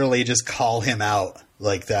 to literally just call him out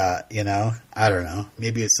like that, I don't know.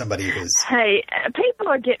 Maybe it's somebody who's... Hey, people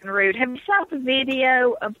are getting rude. Have you saw the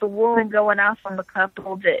video of the woman going off on the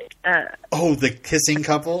couple that... the kissing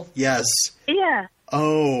couple? Yes. Yeah.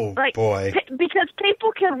 Oh, boy. Because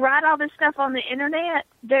people can write all this stuff on the internet.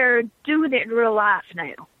 They're doing it in real life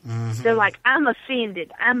now. Mm-hmm. They're like, I'm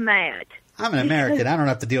offended. I'm mad. I'm an American. I don't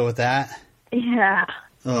have to deal with that. Yeah.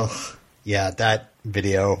 Ugh. Yeah, that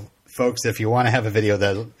video... Folks, if you want to have a video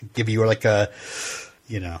that'll give you like a,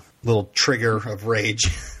 little trigger of rage,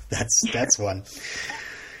 that's one.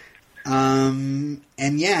 And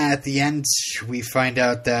at the end, we find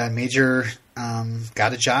out that Major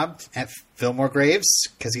got a job at Fillmore-Graves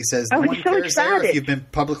because he says no one cares there if you've been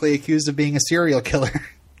publicly accused of being a serial killer.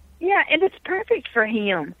 Yeah, and it's perfect for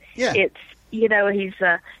him. Yeah. It's,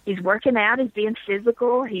 he's working out, he's being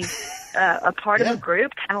physical, he's a part of a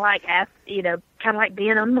group, kind of like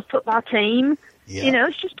being on the football team. Yeah.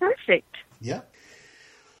 It's just perfect. Yeah.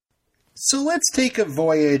 So let's take a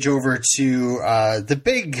voyage over to the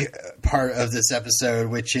big part of this episode,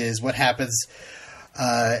 which is what happens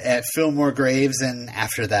at Fillmore-Graves and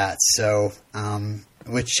after that. So,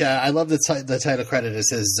 I love the title credit. It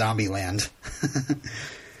says Zombieland.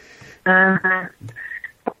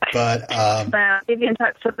 But Vivian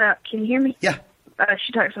talks about. Can you hear me? Yeah.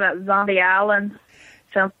 She talks about Zombie Island.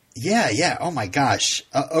 So. Yeah. Oh my gosh.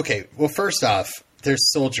 Okay. Well, first off,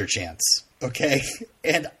 there's Soldier Chants. Okay,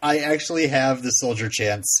 and I actually have the Soldier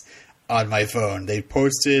Chants on my phone. They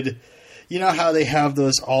posted. You know how they have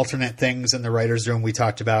those alternate things in the writers' room we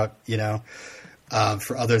talked about.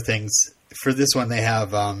 For other things. For this one, they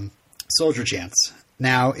have Soldier Chants.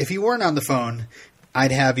 Now, if you weren't on the phone,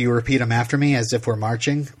 I'd have you repeat them after me as if we're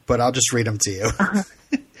marching, but I'll just read them to you.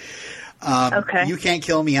 Okay. You can't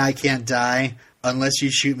kill me, I can't die, unless you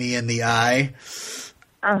shoot me in the eye.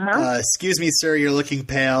 Excuse me, sir, you're looking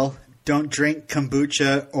pale. Don't drink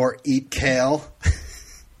kombucha or eat kale.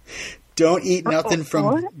 Don't eat nothing from...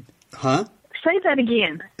 What? Huh? Say that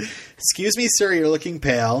again. Excuse me, sir, you're looking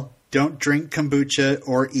pale. Don't drink kombucha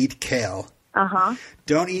or eat kale.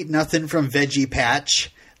 Don't eat nothing from Veggie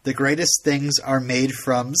Patch. The greatest things are made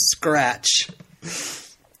from scratch.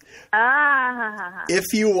 If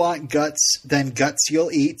you want guts, then guts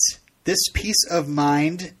you'll eat. This piece of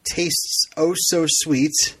mind tastes oh so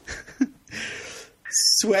sweet.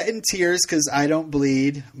 Sweat and tears 'cause I don't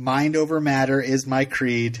bleed. Mind over matter is my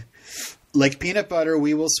creed. Like peanut butter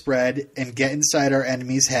we will spread and get inside our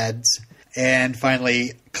enemies' heads. And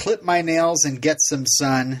finally, clip my nails and get some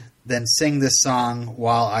sun. Then sing this song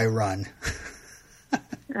while I run.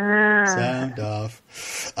 Sound off.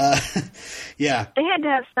 Yeah. They had to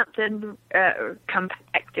have something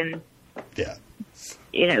compact and,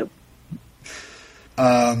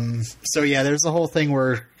 So yeah, there's the whole thing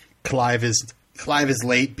where Clive is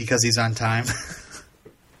late because he's on time.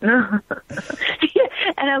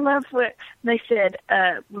 And I love what they said.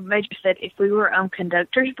 What Major said, if we were on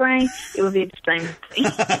conductor's brain, it would be the same thing.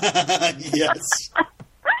 Yes.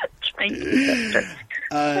 Train conductor.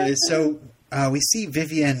 So we see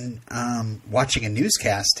Vivian watching a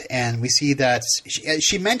newscast, and we see that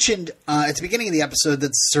she mentioned at the beginning of the episode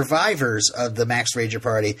that survivors of the Max Rager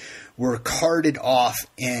party were carted off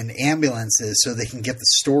in ambulances so they can get the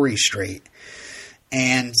story straight.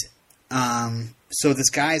 And so this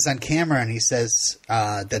guy's on camera, and he says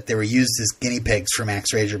that they were used as guinea pigs for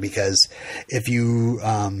Max Rager because if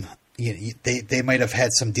they might have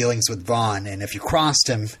had some dealings with Vaughn, and if you crossed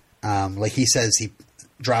him, like he says he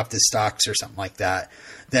dropped his stocks or something like that,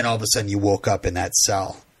 then all of a sudden you woke up in that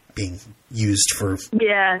cell being used for...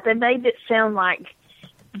 Yeah, they made it sound like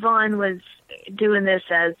Vaughn was doing this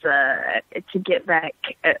as to get back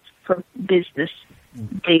for business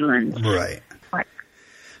dealings. Right.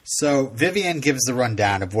 So Vivian gives the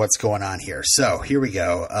rundown of what's going on here. So here we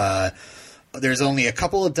go. There's only a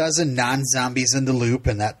couple of dozen non-zombies in the loop,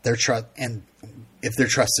 and that they're and if they're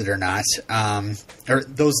trusted or not, or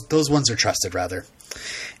those ones are trusted rather.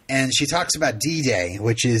 And she talks about D-Day,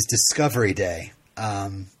 which is Discovery Day,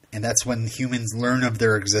 and that's when humans learn of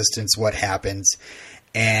their existence, what happens,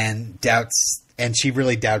 and she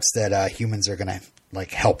really doubts that humans are going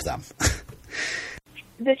to help them.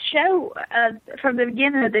 The show, from the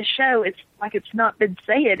beginning of the show, it's like it's not been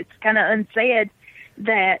said. It's kind of unsaid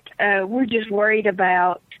that we're just worried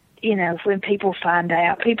about, when people find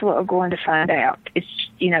out. People are going to find out. It's,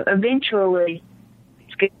 eventually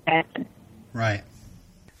it's going to happen. Right.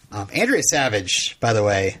 Andrea Savage, by the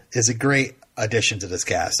way, is a great addition to this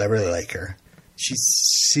cast. I really like her.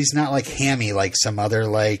 She's not hammy like some other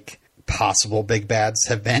possible big bads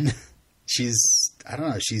have been. I don't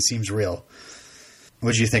know. She seems real.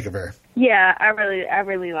 What did you think of her? Yeah, I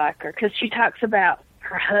really like her because she talks about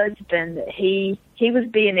her husband. That he was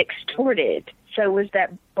being extorted. So was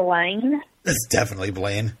that Blaine? It's definitely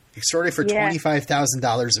Blaine. Extorted for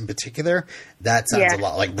 $25,000 in particular. That sounds a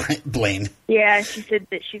lot like Blaine. Yeah, she said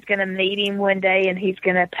that she's going to meet him one day and he's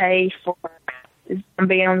going to pay for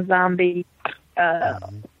zombie on zombie. But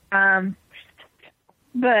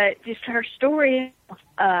just her story,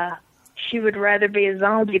 she would rather be a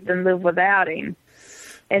zombie than live without him.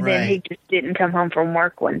 And then he just didn't come home from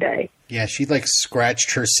work one day. Yeah, she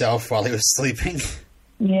scratched herself while he was sleeping.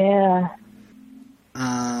 Yeah.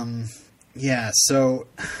 Yeah, so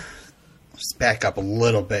let's back up a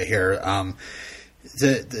little bit here. In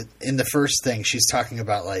the first thing, she's talking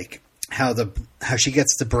about how she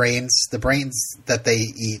gets the brains. The brains that they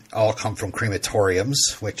eat all come from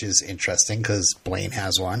crematoriums, which is interesting because Blaine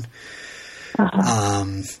has one. Uh-huh.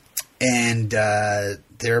 And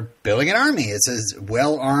they're building an army. It's a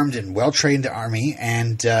well-armed and well-trained army.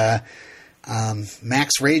 And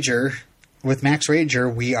Max Rager,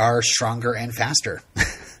 we are stronger and faster.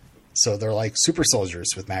 So they're like super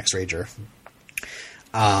soldiers with Max Rager.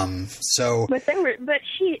 But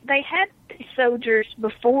they had these soldiers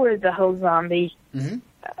before the whole zombie,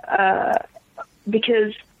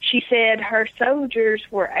 because she said her soldiers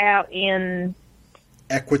were out in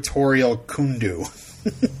Equatorial Kundu.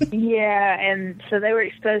 Yeah, and so they were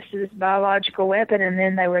exposed to this biological weapon, and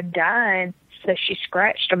then they were dying. So she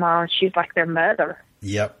scratched them all, and she's like their mother.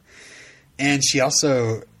 Yep. And she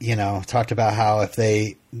also, talked about how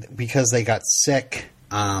because they got sick,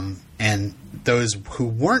 and those who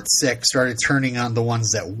weren't sick started turning on the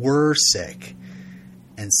ones that were sick.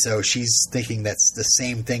 And so she's thinking that's the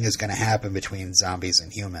same thing is going to happen between zombies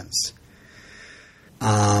and humans.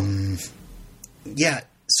 Yeah.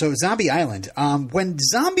 So Zombie Island. When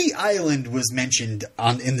Zombie Island was mentioned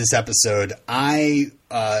in this episode, my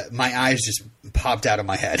eyes just popped out of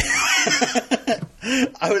my head.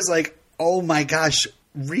 I was like, oh my gosh,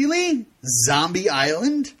 really? Zombie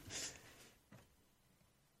Island?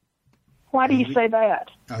 Why do you say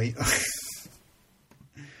that?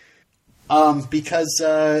 Because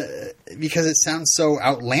it sounds so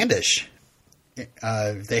outlandish.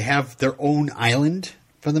 They have their own island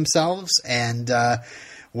for themselves, and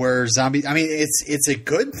where zombies. I mean, it's a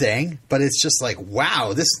good thing, but it's just like,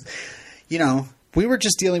 wow, this. We were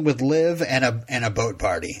just dealing with Liv and a boat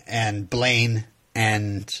party, and Blaine,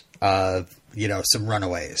 and some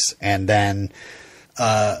runaways, and then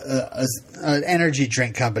an energy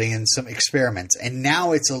drink company and some experiments, and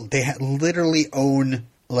now they literally own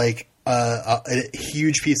a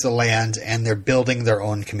huge piece of land, and they're building their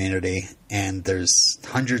own community, and there's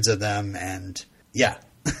hundreds of them, and yeah,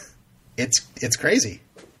 it's crazy.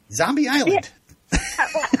 Zombie Island. Yeah.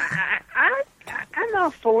 I'm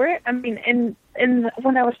all for it. I mean, and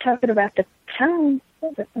when I was talking about the tone,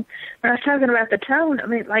 I was talking about the tone. I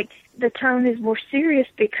mean, like, the tone is more serious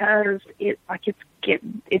because it's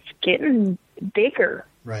getting bigger.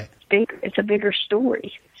 Right. It's a bigger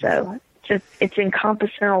story. So it's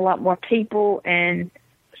encompassing a lot more people, and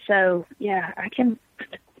so yeah, I can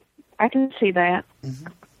see that. Mm-hmm.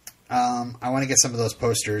 I want to get some of those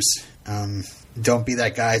posters. Don't be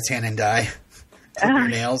that guy, tan and die. Clip your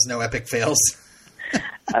nails, no epic fails.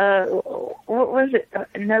 What was it?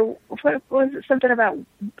 What was it? Something about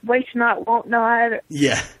waste not, want not.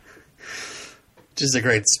 Yeah, just a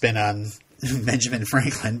great spin on Benjamin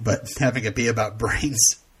Franklin, but having it be about brains.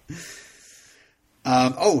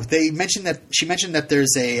 She mentioned that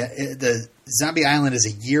there's the Zombie Island is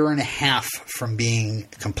a year and a half from being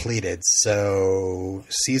completed. So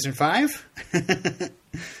season 5.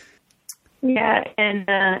 Yeah, and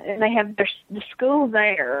they have the school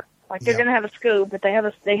there. Like, they're going to have a school, but they have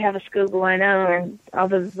a school going on, and all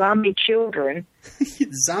the zombie children,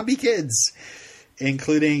 zombie kids,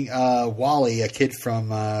 including Wally, a kid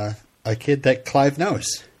that Clive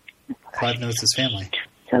knows. Clive knows his family.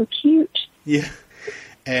 So cute. Yeah,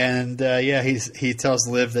 and he tells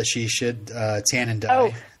Liv that she should tan and die.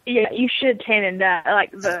 Oh, yeah, you should tan and die.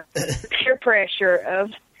 Like the peer pressure of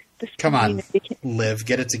this. Come on, Liv,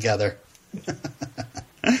 get it together.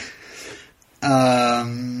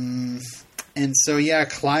 And so, yeah,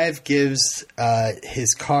 Clive gives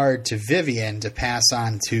his card to Vivian to pass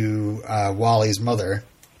on to Wally's mother.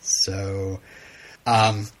 So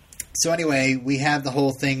anyway, we have the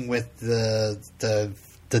whole thing with the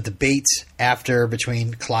debate after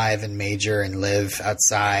between Clive and Major and Liv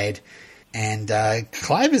outside. And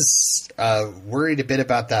Clive is worried a bit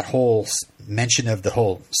about that whole mention of the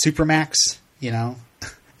whole Supermax,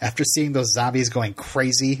 after seeing those zombies going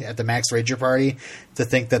crazy at the Max Ranger party, to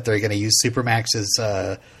think that they're going to use Supermax as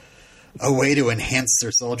a way to enhance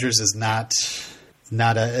their soldiers is not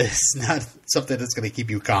something that's going to keep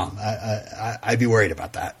you calm. I'd be worried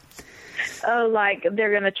about that. Oh, like they're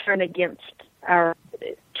going to turn against our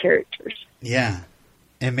characters. Yeah.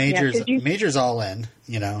 And Major's all in,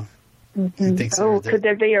 Mm-hmm. He thinks could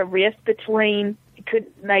there be a rift between, could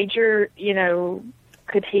Major,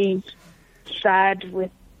 could he side with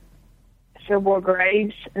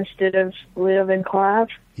Fillmore-Graves instead of Liv and Clive?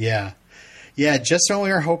 Yeah. Yeah, just when we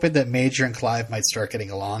were hoping that Major and Clive might start getting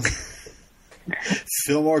along.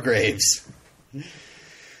 Fillmore-Graves.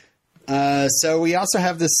 So we also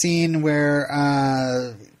have the scene where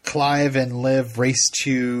Clive and Liv race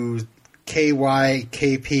to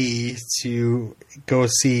KYKP to go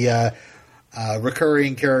see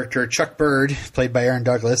recurring character Chuck Bird, played by Aaron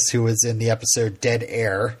Douglas, who was in the episode Dead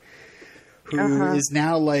Air, who is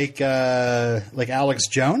now like Alex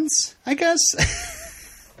Jones, I guess.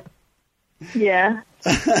 Yeah.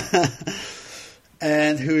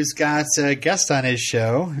 And who's got a guest on his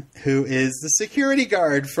show, who is the security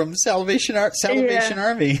guard from Salvation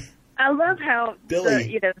Army. I love how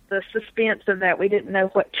Billy. The suspense of that. We didn't know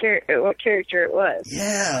what character it was.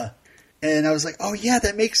 Yeah. And I was like, oh, yeah,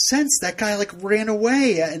 that makes sense. That guy, ran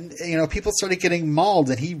away. And, people started getting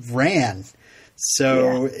mauled, and he ran.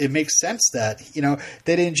 So It makes sense that,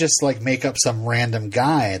 they didn't just, make up some random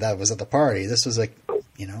guy that was at the party. This was, a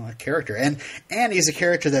character. And he's a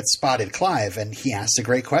character that spotted Clive, and he asked a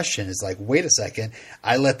great question. It's like, wait a second.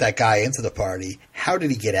 I let that guy into the party. How did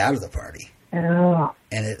he get out of the party? Oh.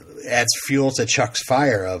 And it adds fuel to Chuck's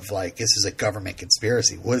fire of, this is a government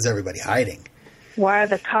conspiracy. What is everybody hiding? Why are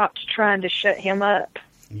the cops trying to shut him up?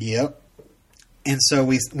 Yep. And so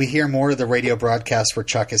we hear more of the radio broadcast where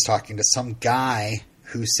Chuck is talking to some guy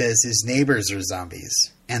who says his neighbors are zombies.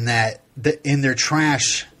 And that in their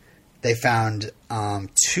trash, they found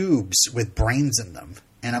tubes with brains in them.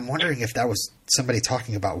 And I'm wondering if that was somebody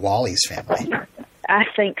talking about Wally's family. I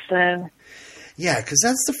think so. Yeah, because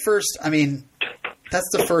that's the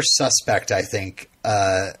first suspect, I think,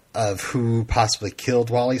 of who possibly killed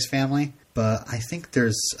Wally's family. But I think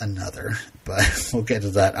there's another, but we'll get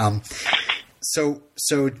to that. So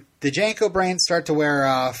the Janko brains start to wear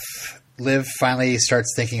off. Liv finally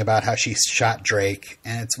starts thinking about how she shot Drake,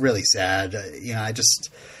 and it's really sad. I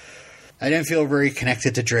didn't feel very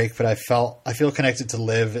connected to Drake, but I feel connected to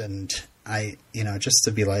Liv, and just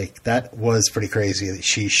to be like, that was pretty crazy that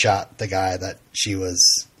she shot the guy that she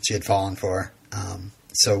had fallen for.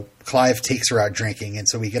 So Clive takes her out drinking, and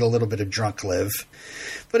so we get a little bit of drunk Liv.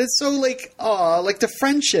 But it's so the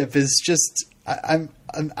friendship is just, I'm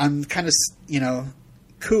kind of,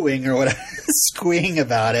 cooing or whatever, squeeing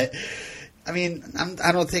about it. I mean,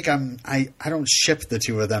 I don't ship the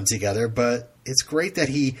two of them together, but it's great that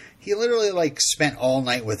he literally spent all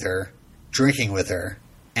night with her, drinking with her,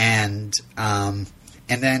 and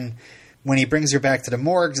then when he brings her back to the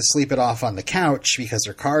morgue to sleep it off on the couch because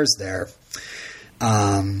her car's there,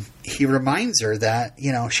 he reminds her that,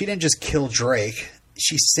 she didn't just kill Drake.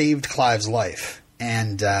 She saved Clive's life.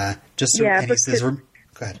 And and he says, go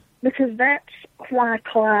ahead. Because that's why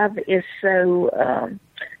Clive is so,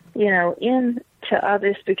 into all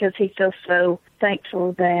this, because he feels so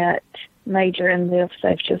thankful that Major and Liv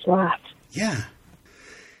saved his life. Yeah.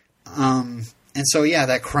 And so,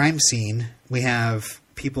 that crime scene, we have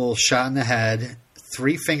people shot in the head,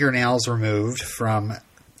 3 fingernails removed from,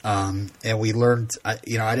 and we learned, I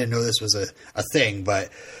didn't know this was a thing, but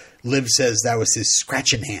Liv says that was his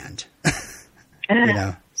scratching hand.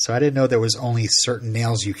 So I didn't know there was only certain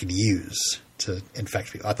nails you could use to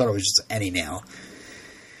infect people. I thought it was just any nail.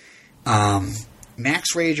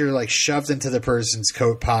 Max Rager shoved into the person's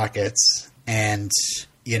coat pockets, and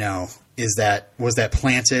was that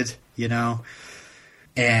planted?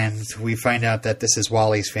 And we find out that this is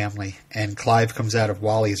Wally's family, and Clive comes out of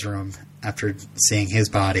Wally's room after seeing his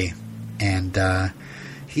body, and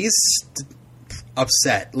he's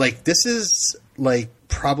upset. This is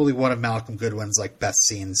probably one of Malcolm Goodwin's best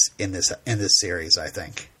scenes in this series. I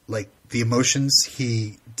think the emotions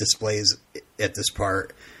he displays at this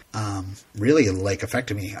part really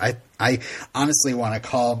affected me. I honestly want to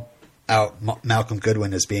call out Malcolm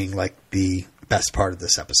Goodwin as being the best part of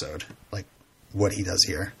this episode. What he does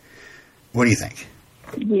here. What do you think?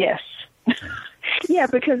 Yes. Yeah,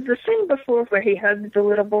 because the scene before where he hugged the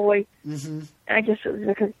little boy, I guess it was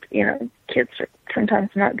because, kids are sometimes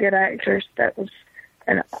not good actors. That was,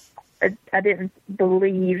 and I didn't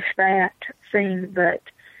believe that scene, but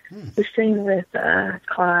the scene with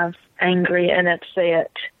Clive angry and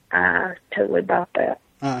upset, I totally bought that.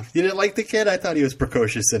 You didn't like the kid? I thought he was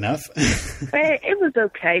precocious enough. It was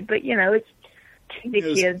okay, but, it's the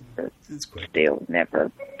kids are still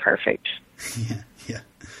never perfect. Yeah.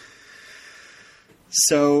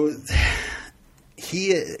 So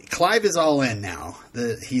Clive is all in now.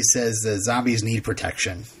 He says the zombies need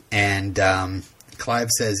protection, and Clive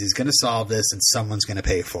says he's going to solve this, and someone's going to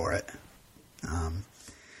pay for it.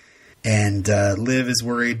 And Liv is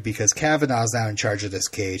worried because Kavanaugh's now in charge of this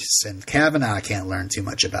case, and Kavanaugh can't learn too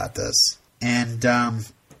much about this. And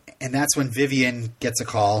that's when Vivian gets a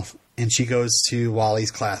call. And she goes to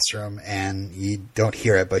Wally's classroom, and you don't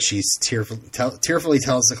hear it, but she tearfully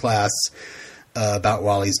tells the class about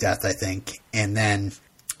Wally's death, I think. And then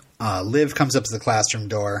Liv comes up to the classroom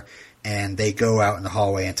door, and they go out in the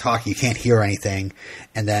hallway and talk. You can't hear anything.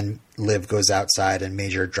 And then Liv goes outside, and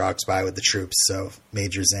Major jogs by with the troops, so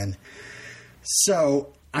Major's in.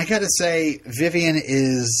 So I got to say, Vivian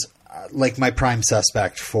is my prime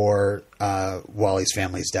suspect for Wally's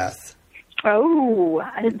family's death. Oh,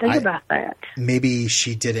 I didn't think about that. Maybe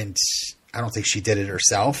she didn't. I don't think she did it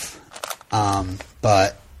herself.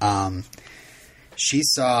 But she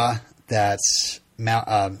saw that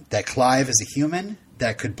that Clive is a human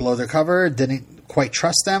that could blow their cover, didn't quite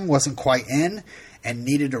trust them, wasn't quite in, and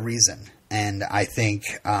needed a reason. And I think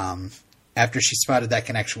after she spotted that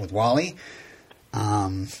connection with Wally,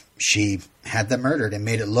 she had them murdered and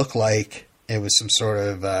made it look like it was some sort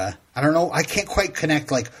of I don't know. I can't quite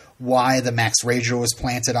connect why the Max Rager was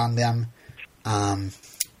planted on them.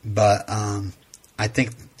 But I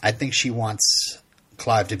think she wants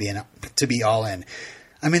Clive to be all in.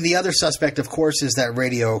 I mean, the other suspect, of course, is that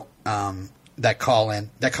radio that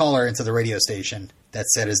caller into the radio station that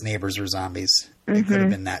said his neighbors were zombies. It could have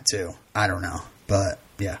been that too. I don't know, but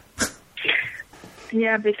yeah.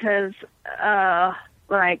 Yeah, because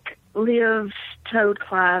Liv told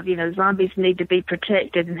Clive, zombies need to be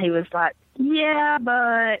protected, and he was like, yeah,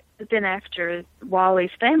 but then after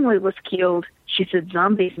Wally's family was killed, she said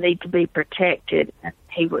zombies need to be protected, and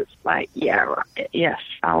he was like, yeah, right, yes,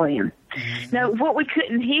 all in. Now, what we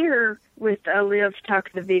couldn't hear with Liv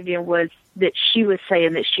talking to Vivian was that she was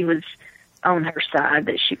saying that she was on her side,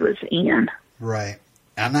 that she was in. Right.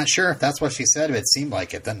 I'm not sure if that's what she said, but it seemed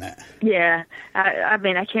like it, didn't it? Yeah. I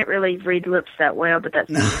mean, I can't really read lips that well, but that's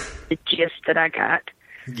the gist that I got.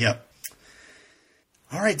 Yep.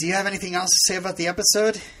 All right. Do you have anything else to say about the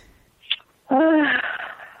episode?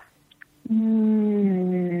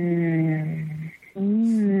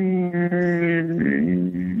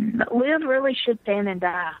 Liv really should stand and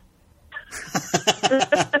die.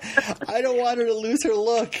 I don't want her to lose her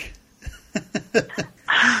look.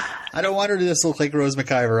 I don't want her to just look like Rose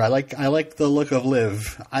McIver. I like the look of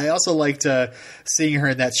Liv. I also liked seeing her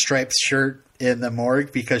in that striped shirt in the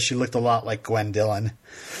morgue because she looked a lot like Gwen Dillon.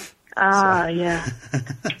 Yeah.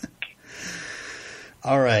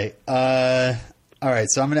 All right.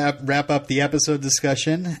 So I'm going to wrap up the episode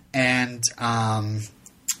discussion, and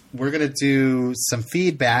we're going to do some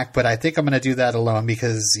feedback, but I think I'm going to do that alone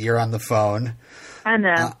because you're on the phone. I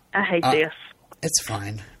know. I hate this. It's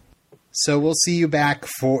fine. So we'll see you back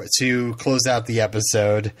to close out the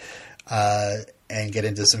episode and get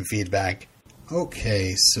into some feedback.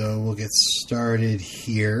 Okay, so we'll get started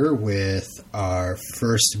here with our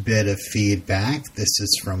first bit of feedback. This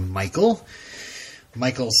is from Michael.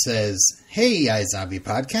 Michael says, "Hey, iZombie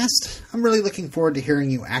Podcast. I'm really looking forward to hearing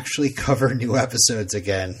you actually cover new episodes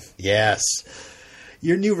again. Yes.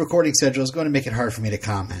 Your new recording schedule is going to make it hard for me to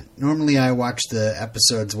comment. Normally I watch the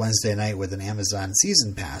episodes Wednesday night with an Amazon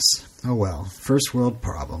season pass. Oh well, first world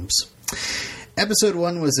problems. Episode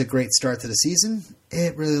 1 was a great start to the season.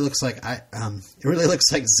 It really looks like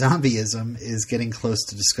zombieism is getting close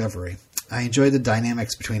to discovery. I enjoy the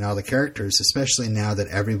dynamics between all the characters, especially now that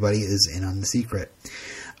everybody is in on the secret.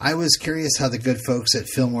 I was curious how the good folks at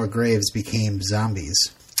Fillmore-Graves became zombies.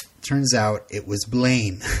 Turns out it was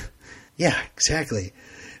Blaine." Yeah, exactly.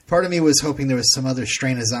 Part of me was hoping there was some other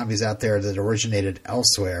strain of zombies out there that originated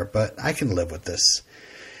elsewhere, but I can live with this.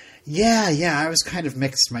 Yeah, I was kind of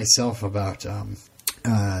mixed myself about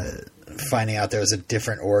finding out there was a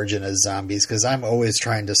different origin of zombies, because I'm always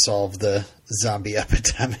trying to solve the zombie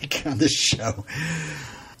epidemic on this show.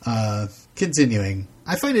 Continuing.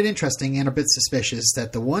 I find it interesting and a bit suspicious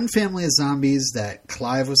that the one family of zombies that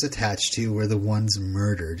Clive was attached to were the ones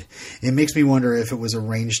murdered. It makes me wonder if it was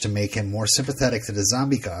arranged to make him more sympathetic to the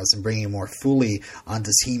zombie cause and bring him more fully onto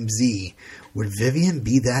Team Z. Would Vivian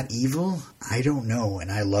be that evil? I don't know,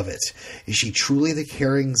 and I love it. Is she truly the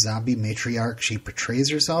caring zombie matriarch she portrays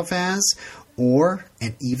herself as? Or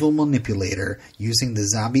an evil manipulator using the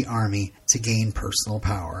zombie army to gain personal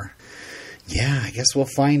power? Yeah, I guess we'll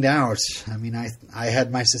find out. I mean, I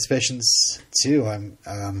had my suspicions too.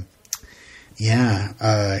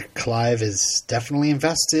 Clive is definitely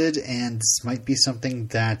invested, and this might be something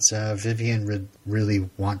that Vivian would really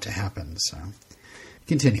want to happen. So,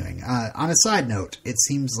 continuing. On a side note, it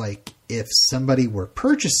seems like if somebody were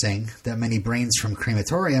purchasing that many brains from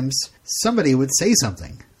crematoriums, somebody would say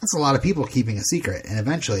something. That's a lot of people keeping a secret, and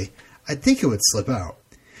eventually, I think it would slip out.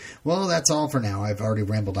 Well, that's all for now. I've already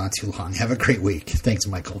rambled on too long. Have a great week. Thanks,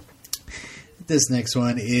 Michael. This next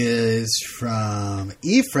one is from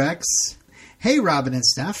Efrex. Hey, Robin and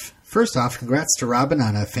Steph. First off, congrats to Robin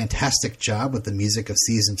on a fantastic job with the music of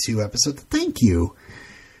Season 2 episode. Thank you.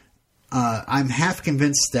 I'm half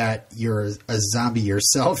convinced that you're a zombie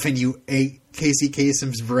yourself and you ate Casey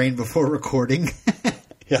Kasem's brain before recording.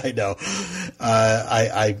 Yeah, I know.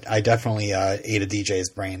 I definitely ate a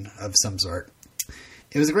DJ's brain of some sort.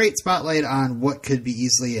 It was a great spotlight on what could be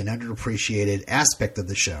easily an underappreciated aspect of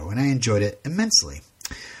the show, and I enjoyed it immensely.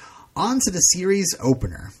 On to the series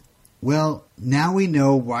opener. Well, now we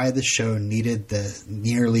know why the show needed the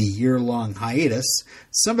nearly year-long hiatus.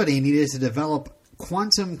 Somebody needed to develop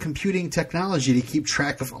quantum computing technology to keep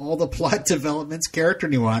track of all the plot developments, character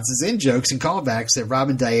nuances, in-jokes, and callbacks that Rob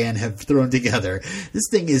and Diane have thrown together. This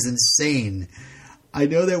thing is insane. I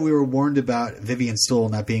know that we were warned about Vivian Stoll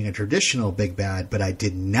not being a traditional big bad, but I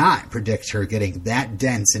did not predict her getting that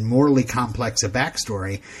dense and morally complex a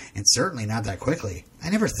backstory, and certainly not that quickly. I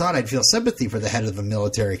never thought I'd feel sympathy for the head of a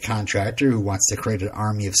military contractor who wants to create an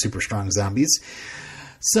army of super strong zombies.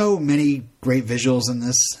 So many great visuals in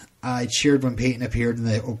this. I cheered when Peyton appeared in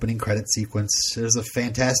the opening credit sequence. There's a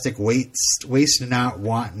fantastic waste not,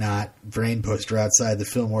 want not brain poster outside the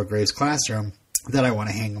Fillmore-Graves classroom that I want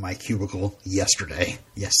to hang in my cubicle yesterday.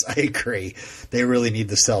 Yes, I agree. They really need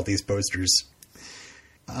to sell these posters.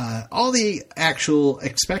 All the actual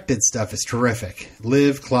expected stuff is terrific.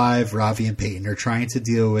 Liv, Clive, Ravi, and Peyton are trying to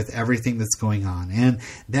deal with everything that's going on, and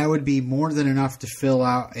that would be more than enough to fill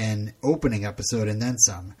out an opening episode and then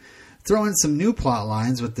some. Throw in some new plot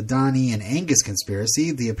lines with the Donnie and Angus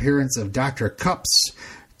conspiracy, the appearance of Dr. Cups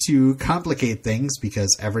to complicate things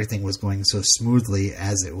because everything was going so smoothly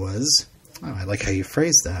as it was. Oh, I like how you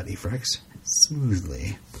phrased that, Efrex.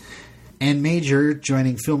 Smoothly. And Major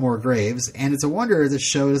joining Fillmore-Graves, and it's a wonder the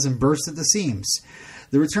show doesn't burst at the seams.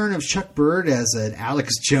 The return of Chuck Bird as an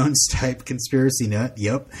Alex Jones-type conspiracy nut,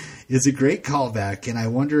 is a great callback, and I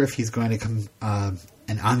wonder if he's going to come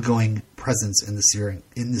an ongoing presence in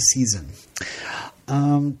the season.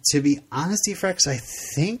 To be honest, Efrex, I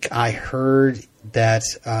think I heard that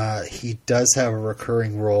he does have a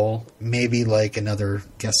recurring role, maybe like another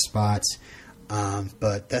guest spot.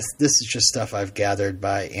 But this is just stuff I've gathered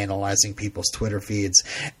by analyzing people's Twitter feeds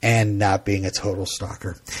and not being a total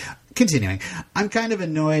stalker. Continuing, I'm kind of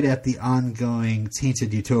annoyed at the ongoing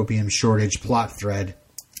tainted utopian shortage plot thread.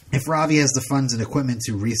 If Ravi has the funds and equipment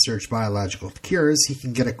to research biological cures, he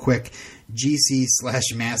can get a quick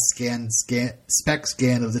GC/mass spec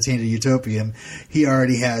scan of the tainted utopium he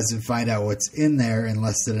already has and find out what's in there in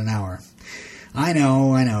less than an hour. I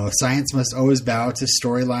know. Science must always bow to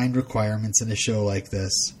storyline requirements in a show like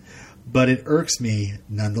this, but it irks me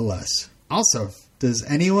nonetheless. Also, does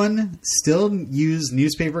anyone still use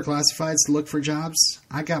newspaper classifieds to look for jobs?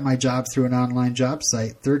 I got my job through an online job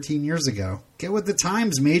site 13 years ago. Get with the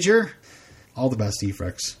times, Major. All the best,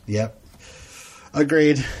 Efrex. Yep.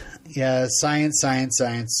 Agreed. Yeah, science.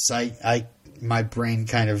 My brain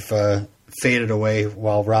kind of faded away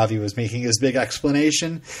while Ravi was making his big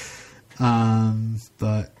explanation.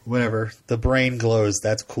 But whatever. The brain glows.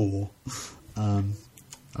 That's cool. All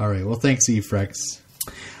right. Well, thanks, Efrex.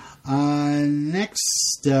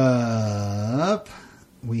 Next up,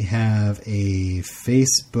 we have a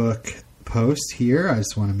Facebook post here. I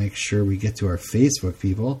just want to make sure we get to our Facebook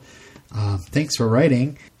people. Thanks for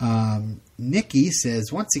writing. Nikki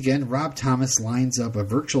says, once again, Rob Thomas lines up a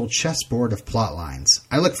virtual chessboard of plot lines.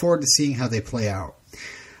 I look forward to seeing how they play out.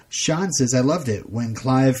 Sean says, I loved it. When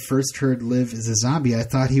Clive first heard Liv is a zombie, I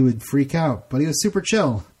thought he would freak out, but he was super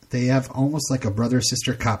chill. They have almost like a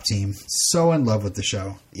brother-sister cop team. So in love with the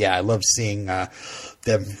show. Yeah, I loved seeing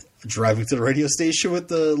them driving to the radio station with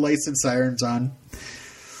the lights and sirens on.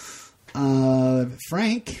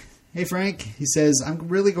 Frank. Hey, Frank. He says, I'm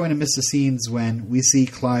really going to miss the scenes when we see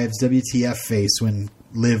Clive's WTF face when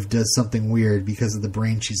Liv does something weird because of the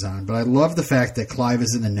brain she's on. But I love the fact that Clive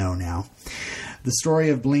is in the know now. The story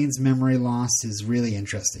of Blaine's memory loss is really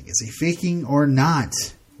interesting. Is he faking or not?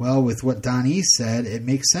 Well, with what Don E. said, it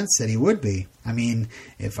makes sense that he would be. I mean,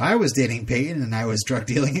 if I was dating Peyton and I was drug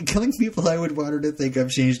dealing and killing people, I would want her to think I've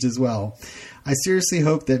changed as well. I seriously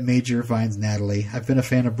hope that Major finds Natalie. I've been a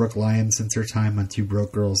fan of Brooke Lyon since her time on Two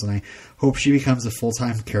Broke Girls, and I hope she becomes a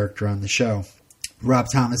full-time character on the show. Rob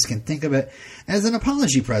Thomas can think of it as an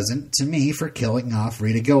apology present to me for killing off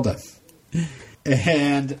Rita Gilda.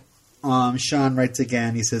 And Sean writes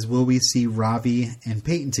again. He says, will we see Ravi and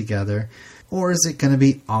Peyton together? Or is it going to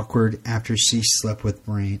be awkward after she slept with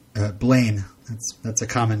Blaine? That's a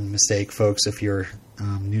common mistake, folks. If you're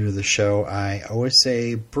new to the show, I always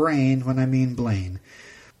say Brain when I mean Blaine.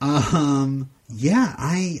 Yeah,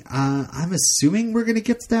 I'm assuming we're going to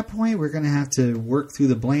get to that point. We're going to have to work through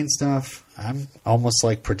the Blaine stuff. I'm almost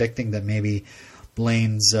like predicting that maybe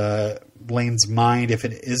Blaine's mind, if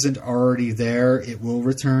it isn't already there, it will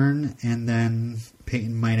return, and then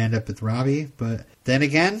Peyton might end up with Robbie. But then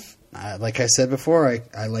again, like I said before,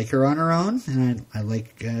 I like her on her own, and I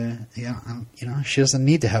like, she doesn't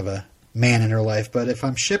need to have a man in her life. But if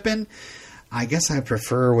I'm shipping, I guess I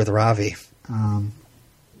prefer with Ravi.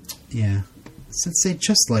 Yeah, since they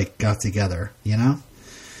just got together,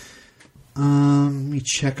 Let me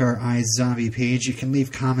check our iZombie page. You can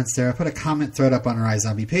leave comments there. I put a comment thread up on our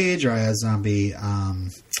iZombie page, our iZombie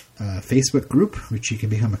Facebook group, which you can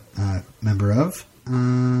become a member of.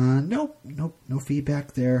 Nope, no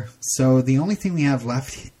feedback there. So the only thing we have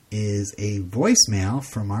left is a voicemail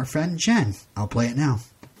from our friend Jen. I'll play it now.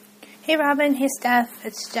 Hey Robin, hey Steph,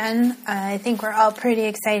 it's Jen. I think we're all pretty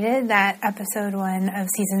excited that episode 1 of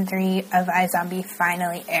season 3 of iZombie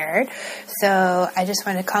finally aired. So I just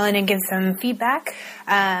want to call in and give some feedback.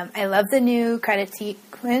 I love the new credit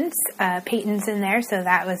sequence. Peyton's in there, so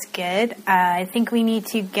that was good. I think we need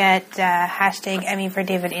to get hashtag Emmy for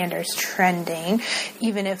David Anders trending.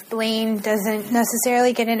 Even if Blaine doesn't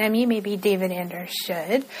necessarily get an Emmy, maybe David Anders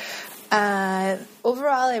should.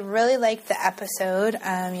 Overall, I really liked the episode.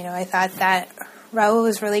 I thought that Raul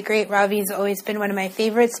was really great. Ravi's always been one of my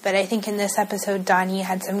favorites, but I think in this episode, Donnie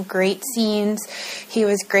had some great scenes. He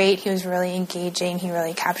was great. He was really engaging. He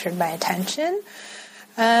really captured my attention.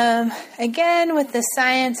 Again, with the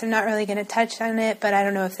science, I'm not really going to touch on it, but I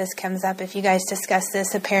don't know if this comes up. If you guys discuss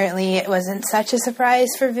this, apparently it wasn't such a surprise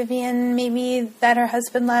for Vivian, maybe, that her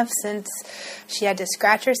husband left, since she had to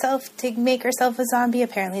scratch herself to make herself a zombie.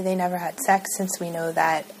 Apparently they never had sex, since we know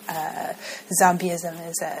that zombieism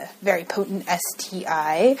is a very potent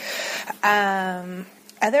STI.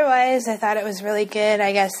 Otherwise, I thought it was really good.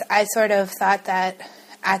 I guess I sort of thought that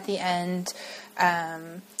at the end,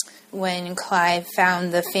 when Clive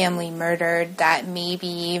found the family murdered, that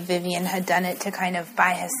maybe Vivian had done it to kind of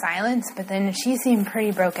buy his silence, but then she seemed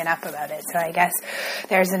pretty broken up about it. So I guess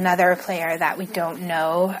there's another player that we don't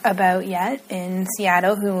know about yet in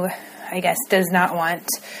Seattle who I guess does not want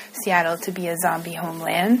Seattle to be a zombie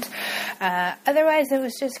homeland. Otherwise, it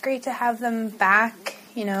was just great to have them back,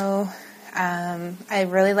 I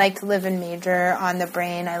really liked Liv and Major on the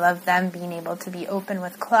brain. I love them being able to be open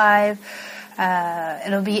with Clive.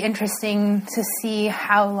 It'll be interesting to see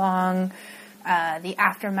how long the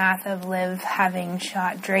aftermath of Liv having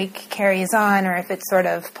shot Drake carries on, or if it's sort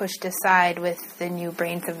of pushed aside with the new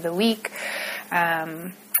Brains of the Week.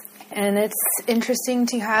 And it's interesting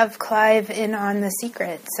to have Clive in on the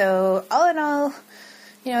secret. So all in all,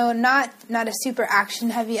 not a super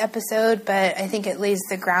action-heavy episode, but I think it lays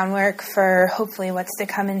the groundwork for hopefully what's to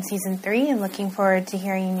come in Season 3, and looking forward to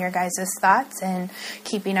hearing your guys' thoughts and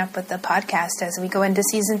keeping up with the podcast as we go into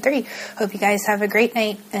Season 3. Hope you guys have a great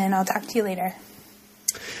night, and I'll talk to you later.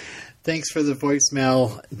 Thanks for the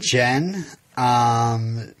voicemail, Jen.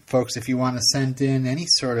 Folks, if you want to send in any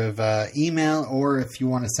sort of email, or if you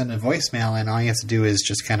want to send a voicemail in, all you have to do is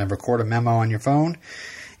just kind of record a memo on your phone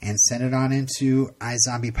and send it on into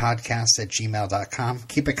iZombiePodcast@gmail.com.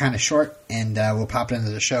 Keep it kind of short, and we'll pop it into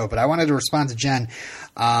the show. But I wanted to respond to Jen.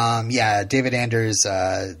 David Anders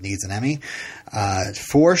needs an Emmy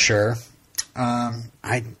for sure.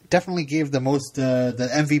 I definitely gave the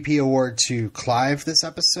MVP award to Clive this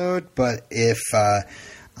episode, but if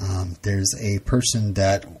there's a person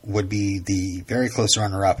that would be the very close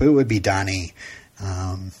runner-up, it would be Donnie,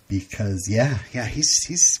 because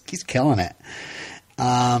he's killing it.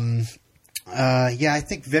 I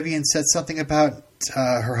think Vivian said something about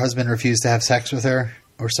her husband refused to have sex with her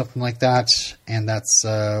or something like that, and that's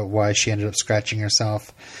why she ended up scratching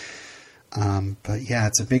herself. But yeah,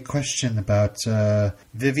 it's a big question about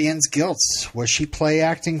Vivian's guilt. Was she play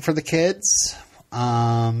acting for the kids?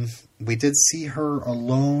 We did see her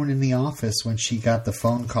alone in the office when she got the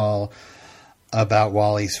phone call about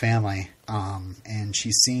Wally's family, and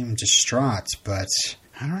she seemed distraught, but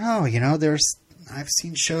I don't know, I've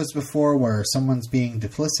seen shows before where someone's being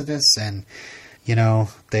duplicitous and,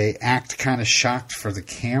 they act kind of shocked for the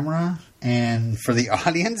camera and for the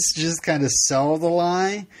audience, just kind of sell the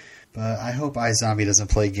lie. But I hope iZombie doesn't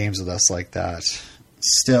play games with us like that.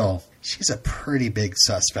 Still, she's a pretty big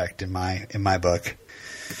suspect in my book.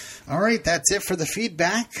 All right, that's it for the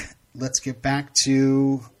feedback. Let's get back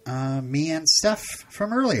to me and Steph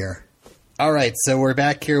from earlier. All right, so we're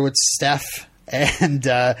back here with Steph. And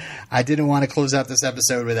I didn't want to close out this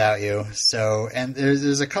episode without you. So, and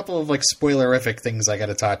there's a couple of spoilerific things I got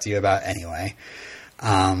to talk to you about anyway.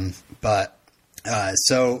 So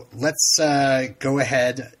let's go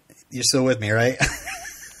ahead. You're still with me, right?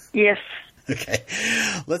 Yes. Okay.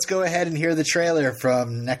 Let's go ahead and hear the trailer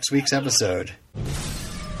from next week's episode.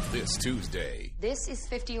 This Tuesday. This is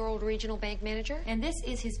 50-year-old regional bank manager, and this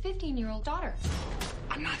is his 15-year-old daughter.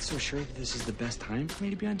 I'm not so sure if this is the best time for me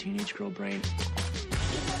to be on Teenage Girl Brain.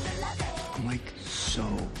 I'm so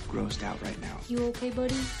grossed out right now. You okay,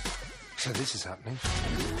 buddy? So this is happening.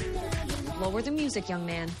 Lower the music, young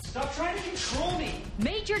man. Stop trying to control me!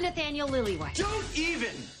 Major Nathaniel Lillywhite. Don't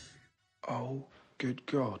even! Oh, good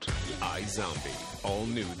God. iZombie. All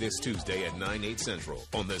new this Tuesday at 9/8 Central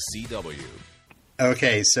on the CW.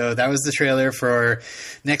 Okay, so that was the trailer for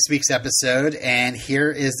next week's episode, and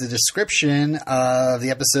here is the description of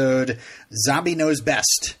the episode Zombie Knows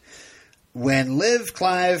Best. When Liv,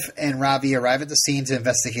 Clive, and Ravi arrive at the scene to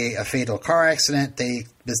investigate a fatal car accident, they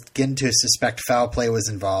begin to suspect foul play was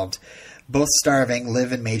involved. Both starving,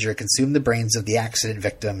 Liv and Major consume the brains of the accident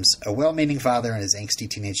victims, a well-meaning father and his angsty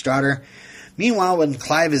teenage daughter. Meanwhile, when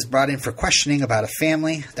Clive is brought in for questioning about a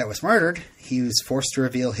family that was murdered, he was forced to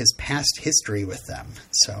reveal his past history with them.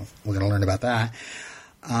 So we're going to learn about that.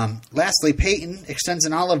 Lastly, Peyton extends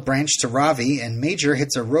an olive branch to Ravi, and Major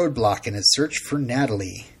hits a roadblock in his search for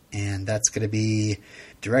Natalie. And that's going to be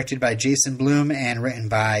directed by Jason Blum and written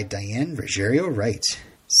by Diane Ruggiero Wright.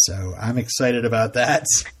 So I'm excited about that.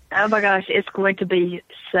 Oh my gosh, it's going to be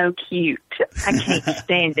so cute. I can't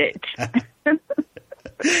stand it.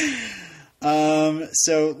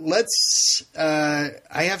 So let's,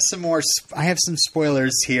 I have some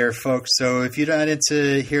spoilers here, folks. So if you're not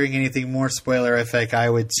into hearing anything more spoilerific, I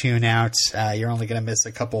would tune out. You're only going to miss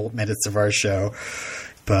a couple minutes of our show,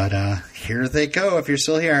 but, here they go. If you're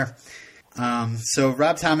still here. So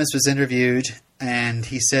Rob Thomas was interviewed, and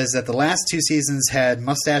he says that the last two seasons had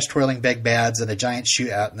mustache-twirling big bads and a giant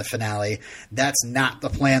shootout in the finale. That's not the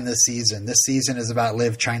plan this season. This season is about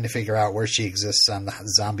Liv trying to figure out where she exists on the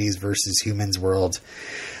zombies versus humans world.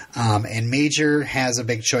 And Major has a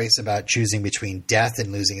big choice about choosing between death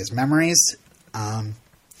and losing his memories.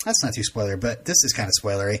 That's not too spoiler, but this is kind of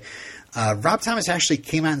spoilery. Rob Thomas actually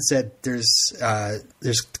came out and said there's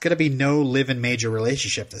going to be no Liv and Major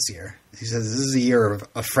relationship this year. He says this is a year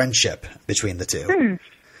of friendship between the two.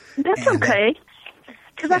 That's okay,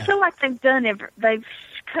 because I feel like they've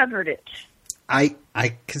covered it. I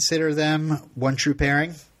consider them one true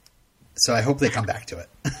pairing, so I hope they come back to it.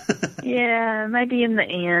 Yeah, maybe in the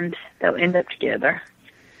end they'll end up together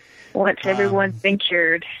once everyone's been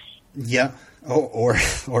cured. Yeah, or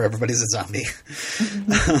everybody's a zombie.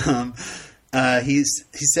 He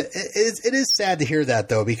said it is sad to hear that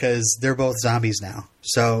though, because they're both zombies now,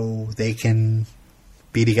 so they can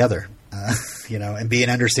be together, and be an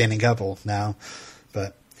understanding couple now.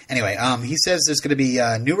 But anyway, he says there's going to be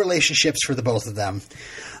new relationships for the both of them.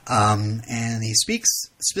 And he speaks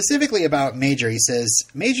specifically about Major. He says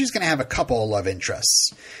Major's going to have a couple love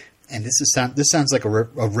interests. And this sounds like a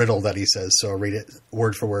riddle that he says, so I'll read it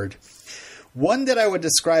word for word. One that I would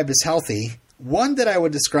describe as healthy, one that I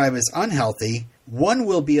would describe as unhealthy, one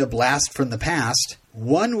will be a blast from the past,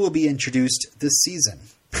 one will be introduced this season.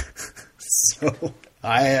 So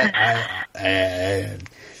I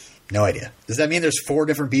no idea. Does that mean there's 4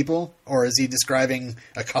 different people, or is he describing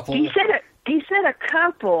a couple? He said a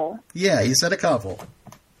couple. Yeah, he said a couple.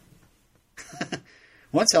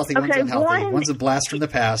 One's healthy, one's unhealthy. One's a blast from the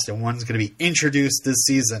past, and one's going to be introduced this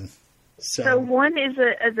season. So one is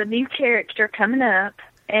a new character coming up,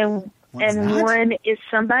 and one is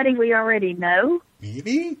somebody we already know.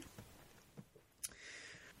 Maybe.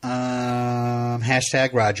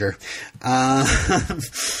 Hashtag Roger.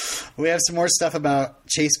 We have some more stuff about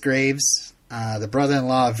Chase Graves, the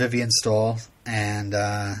brother-in-law of Vivian Stoll, and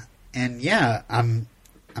yeah, I'm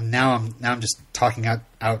just talking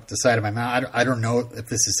out the side of my mouth. I don't know if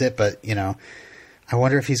this is it, but I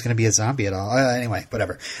wonder if he's going to be a zombie at all. Anyway,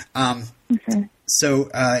 whatever. So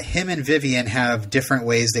him and Vivian have different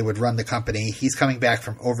ways they would run the company. He's coming back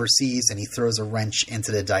from overseas, and he throws a wrench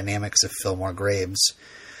into the dynamics of Fillmore-Graves.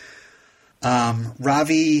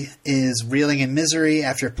 Ravi is reeling in misery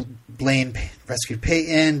after Blaine rescued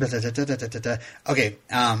Peyton. Okay,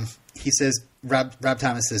 he says, Rob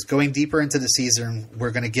Thomas says, going deeper into the season,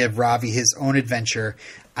 we're going to give Ravi his own adventure.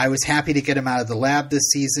 I was happy to get him out of the lab this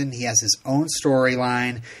season. He has his own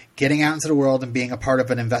storyline, getting out into the world and being a part of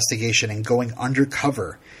an investigation and going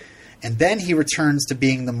undercover. And then he returns to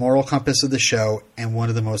being the moral compass of the show and one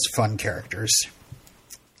of the most fun characters.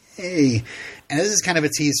 Hey. And this is kind of a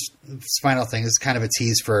tease, final thing, this is kind of a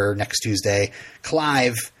tease for next Tuesday.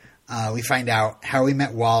 Clive, we find out how he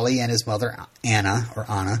met Wally and his mother, Anna,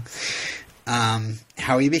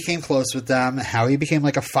 how he became close with them, how he became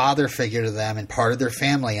like a father figure to them and part of their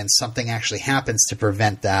family, and something actually happens to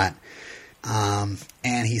prevent that.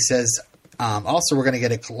 And he says, also we're going to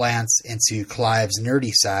get a glance into Clive's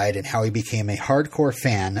nerdy side and how he became a hardcore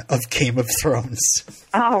fan of Game of Thrones.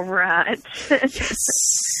 All right.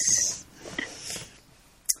 Yes.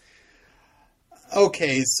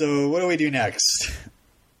 Okay, so what do we do next?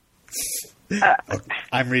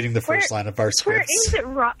 I'm reading the first line of our scripts.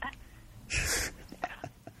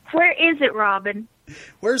 Where is it, Robin?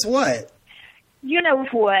 Where's what? You know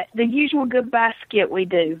what? The usual goodbye skit we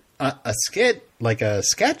do. A skit? Like a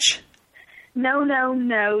sketch?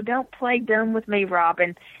 No. Don't play dumb with me,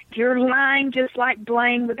 Robin. You're lying just like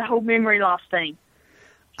Blaine with the whole memory loss thing.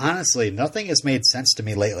 Honestly, nothing has made sense to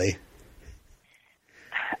me lately.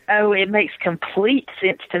 Oh, it makes complete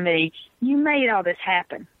sense to me. You made all this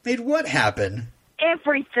happen. Made what happen?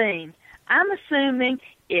 Everything. I'm assuming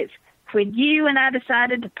it's when you and I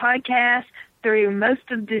decided to podcast through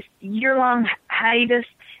most of this year-long hiatus,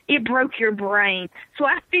 it broke your brain. So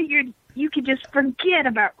I figured you could just forget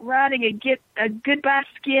about writing a goodbye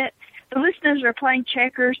skit. The listeners are playing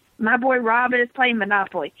checkers. My boy Robin is playing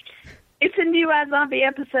Monopoly. It's a new iZombie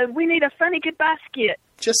episode. We need a funny goodbye skit.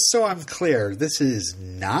 Just so I'm clear, this is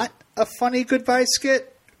not a funny goodbye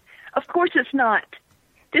skit? Of course it's not.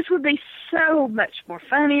 This would be so much more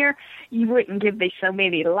funnier. You wouldn't give me so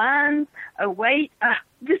many lines. Oh, wait.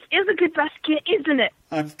 This is a goodbye skit, isn't it?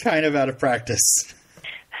 I'm kind of out of practice.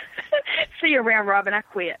 See you around, Robin. I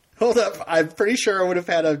quit. Hold up. I'm pretty sure I would have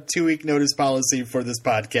had a 2-week notice policy for this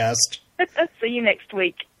podcast. See you next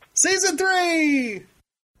week. Season 3!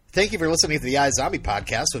 Thank you for listening to the iZombie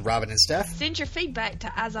Podcast with Robin and Steph. Send your feedback to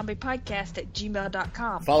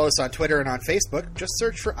iZombiePodcast@gmail.com. Follow us on Twitter and on Facebook. Just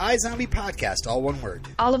search for iZombie Podcast, all one word.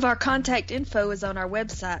 All of our contact info is on our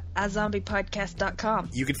website, iZombiePodcast.com.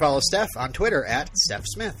 You can follow Steph on Twitter at Steph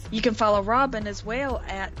Smith. You can follow Robin as well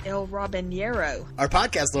at El Robinero. Our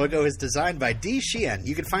podcast logo is designed by Dee Sheehan.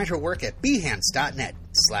 You can find her work at behance.net.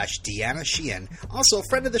 Facebook.com/Deanna Sheehan. Also,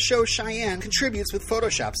 friend of the show Cheyenne contributes with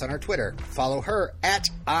Photoshops on our Twitter. Follow her at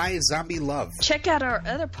iZombieLove. Check out our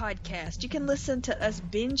other podcast. You can listen to us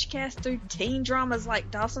binge cast through teen dramas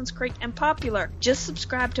like Dawson's Creek and Popular. Just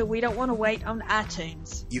subscribe to We Don't Want to Wait on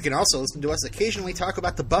iTunes. You can also listen to us occasionally talk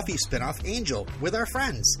about the Buffy spinoff Angel with our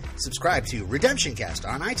friends. Subscribe to Redemption Cast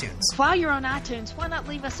on iTunes. While you're on iTunes, why not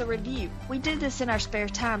leave us a review? We do this in our spare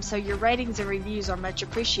time, so your ratings and reviews are much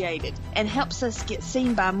appreciated and helps us get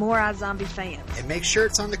seen by more iZombie fans. And make sure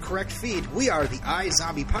it's on the correct feed. We are the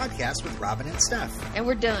iZombie Podcast with Robin and Steph. And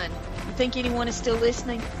we're done. You think anyone is still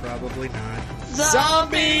listening? Probably not.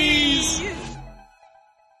 Zombies!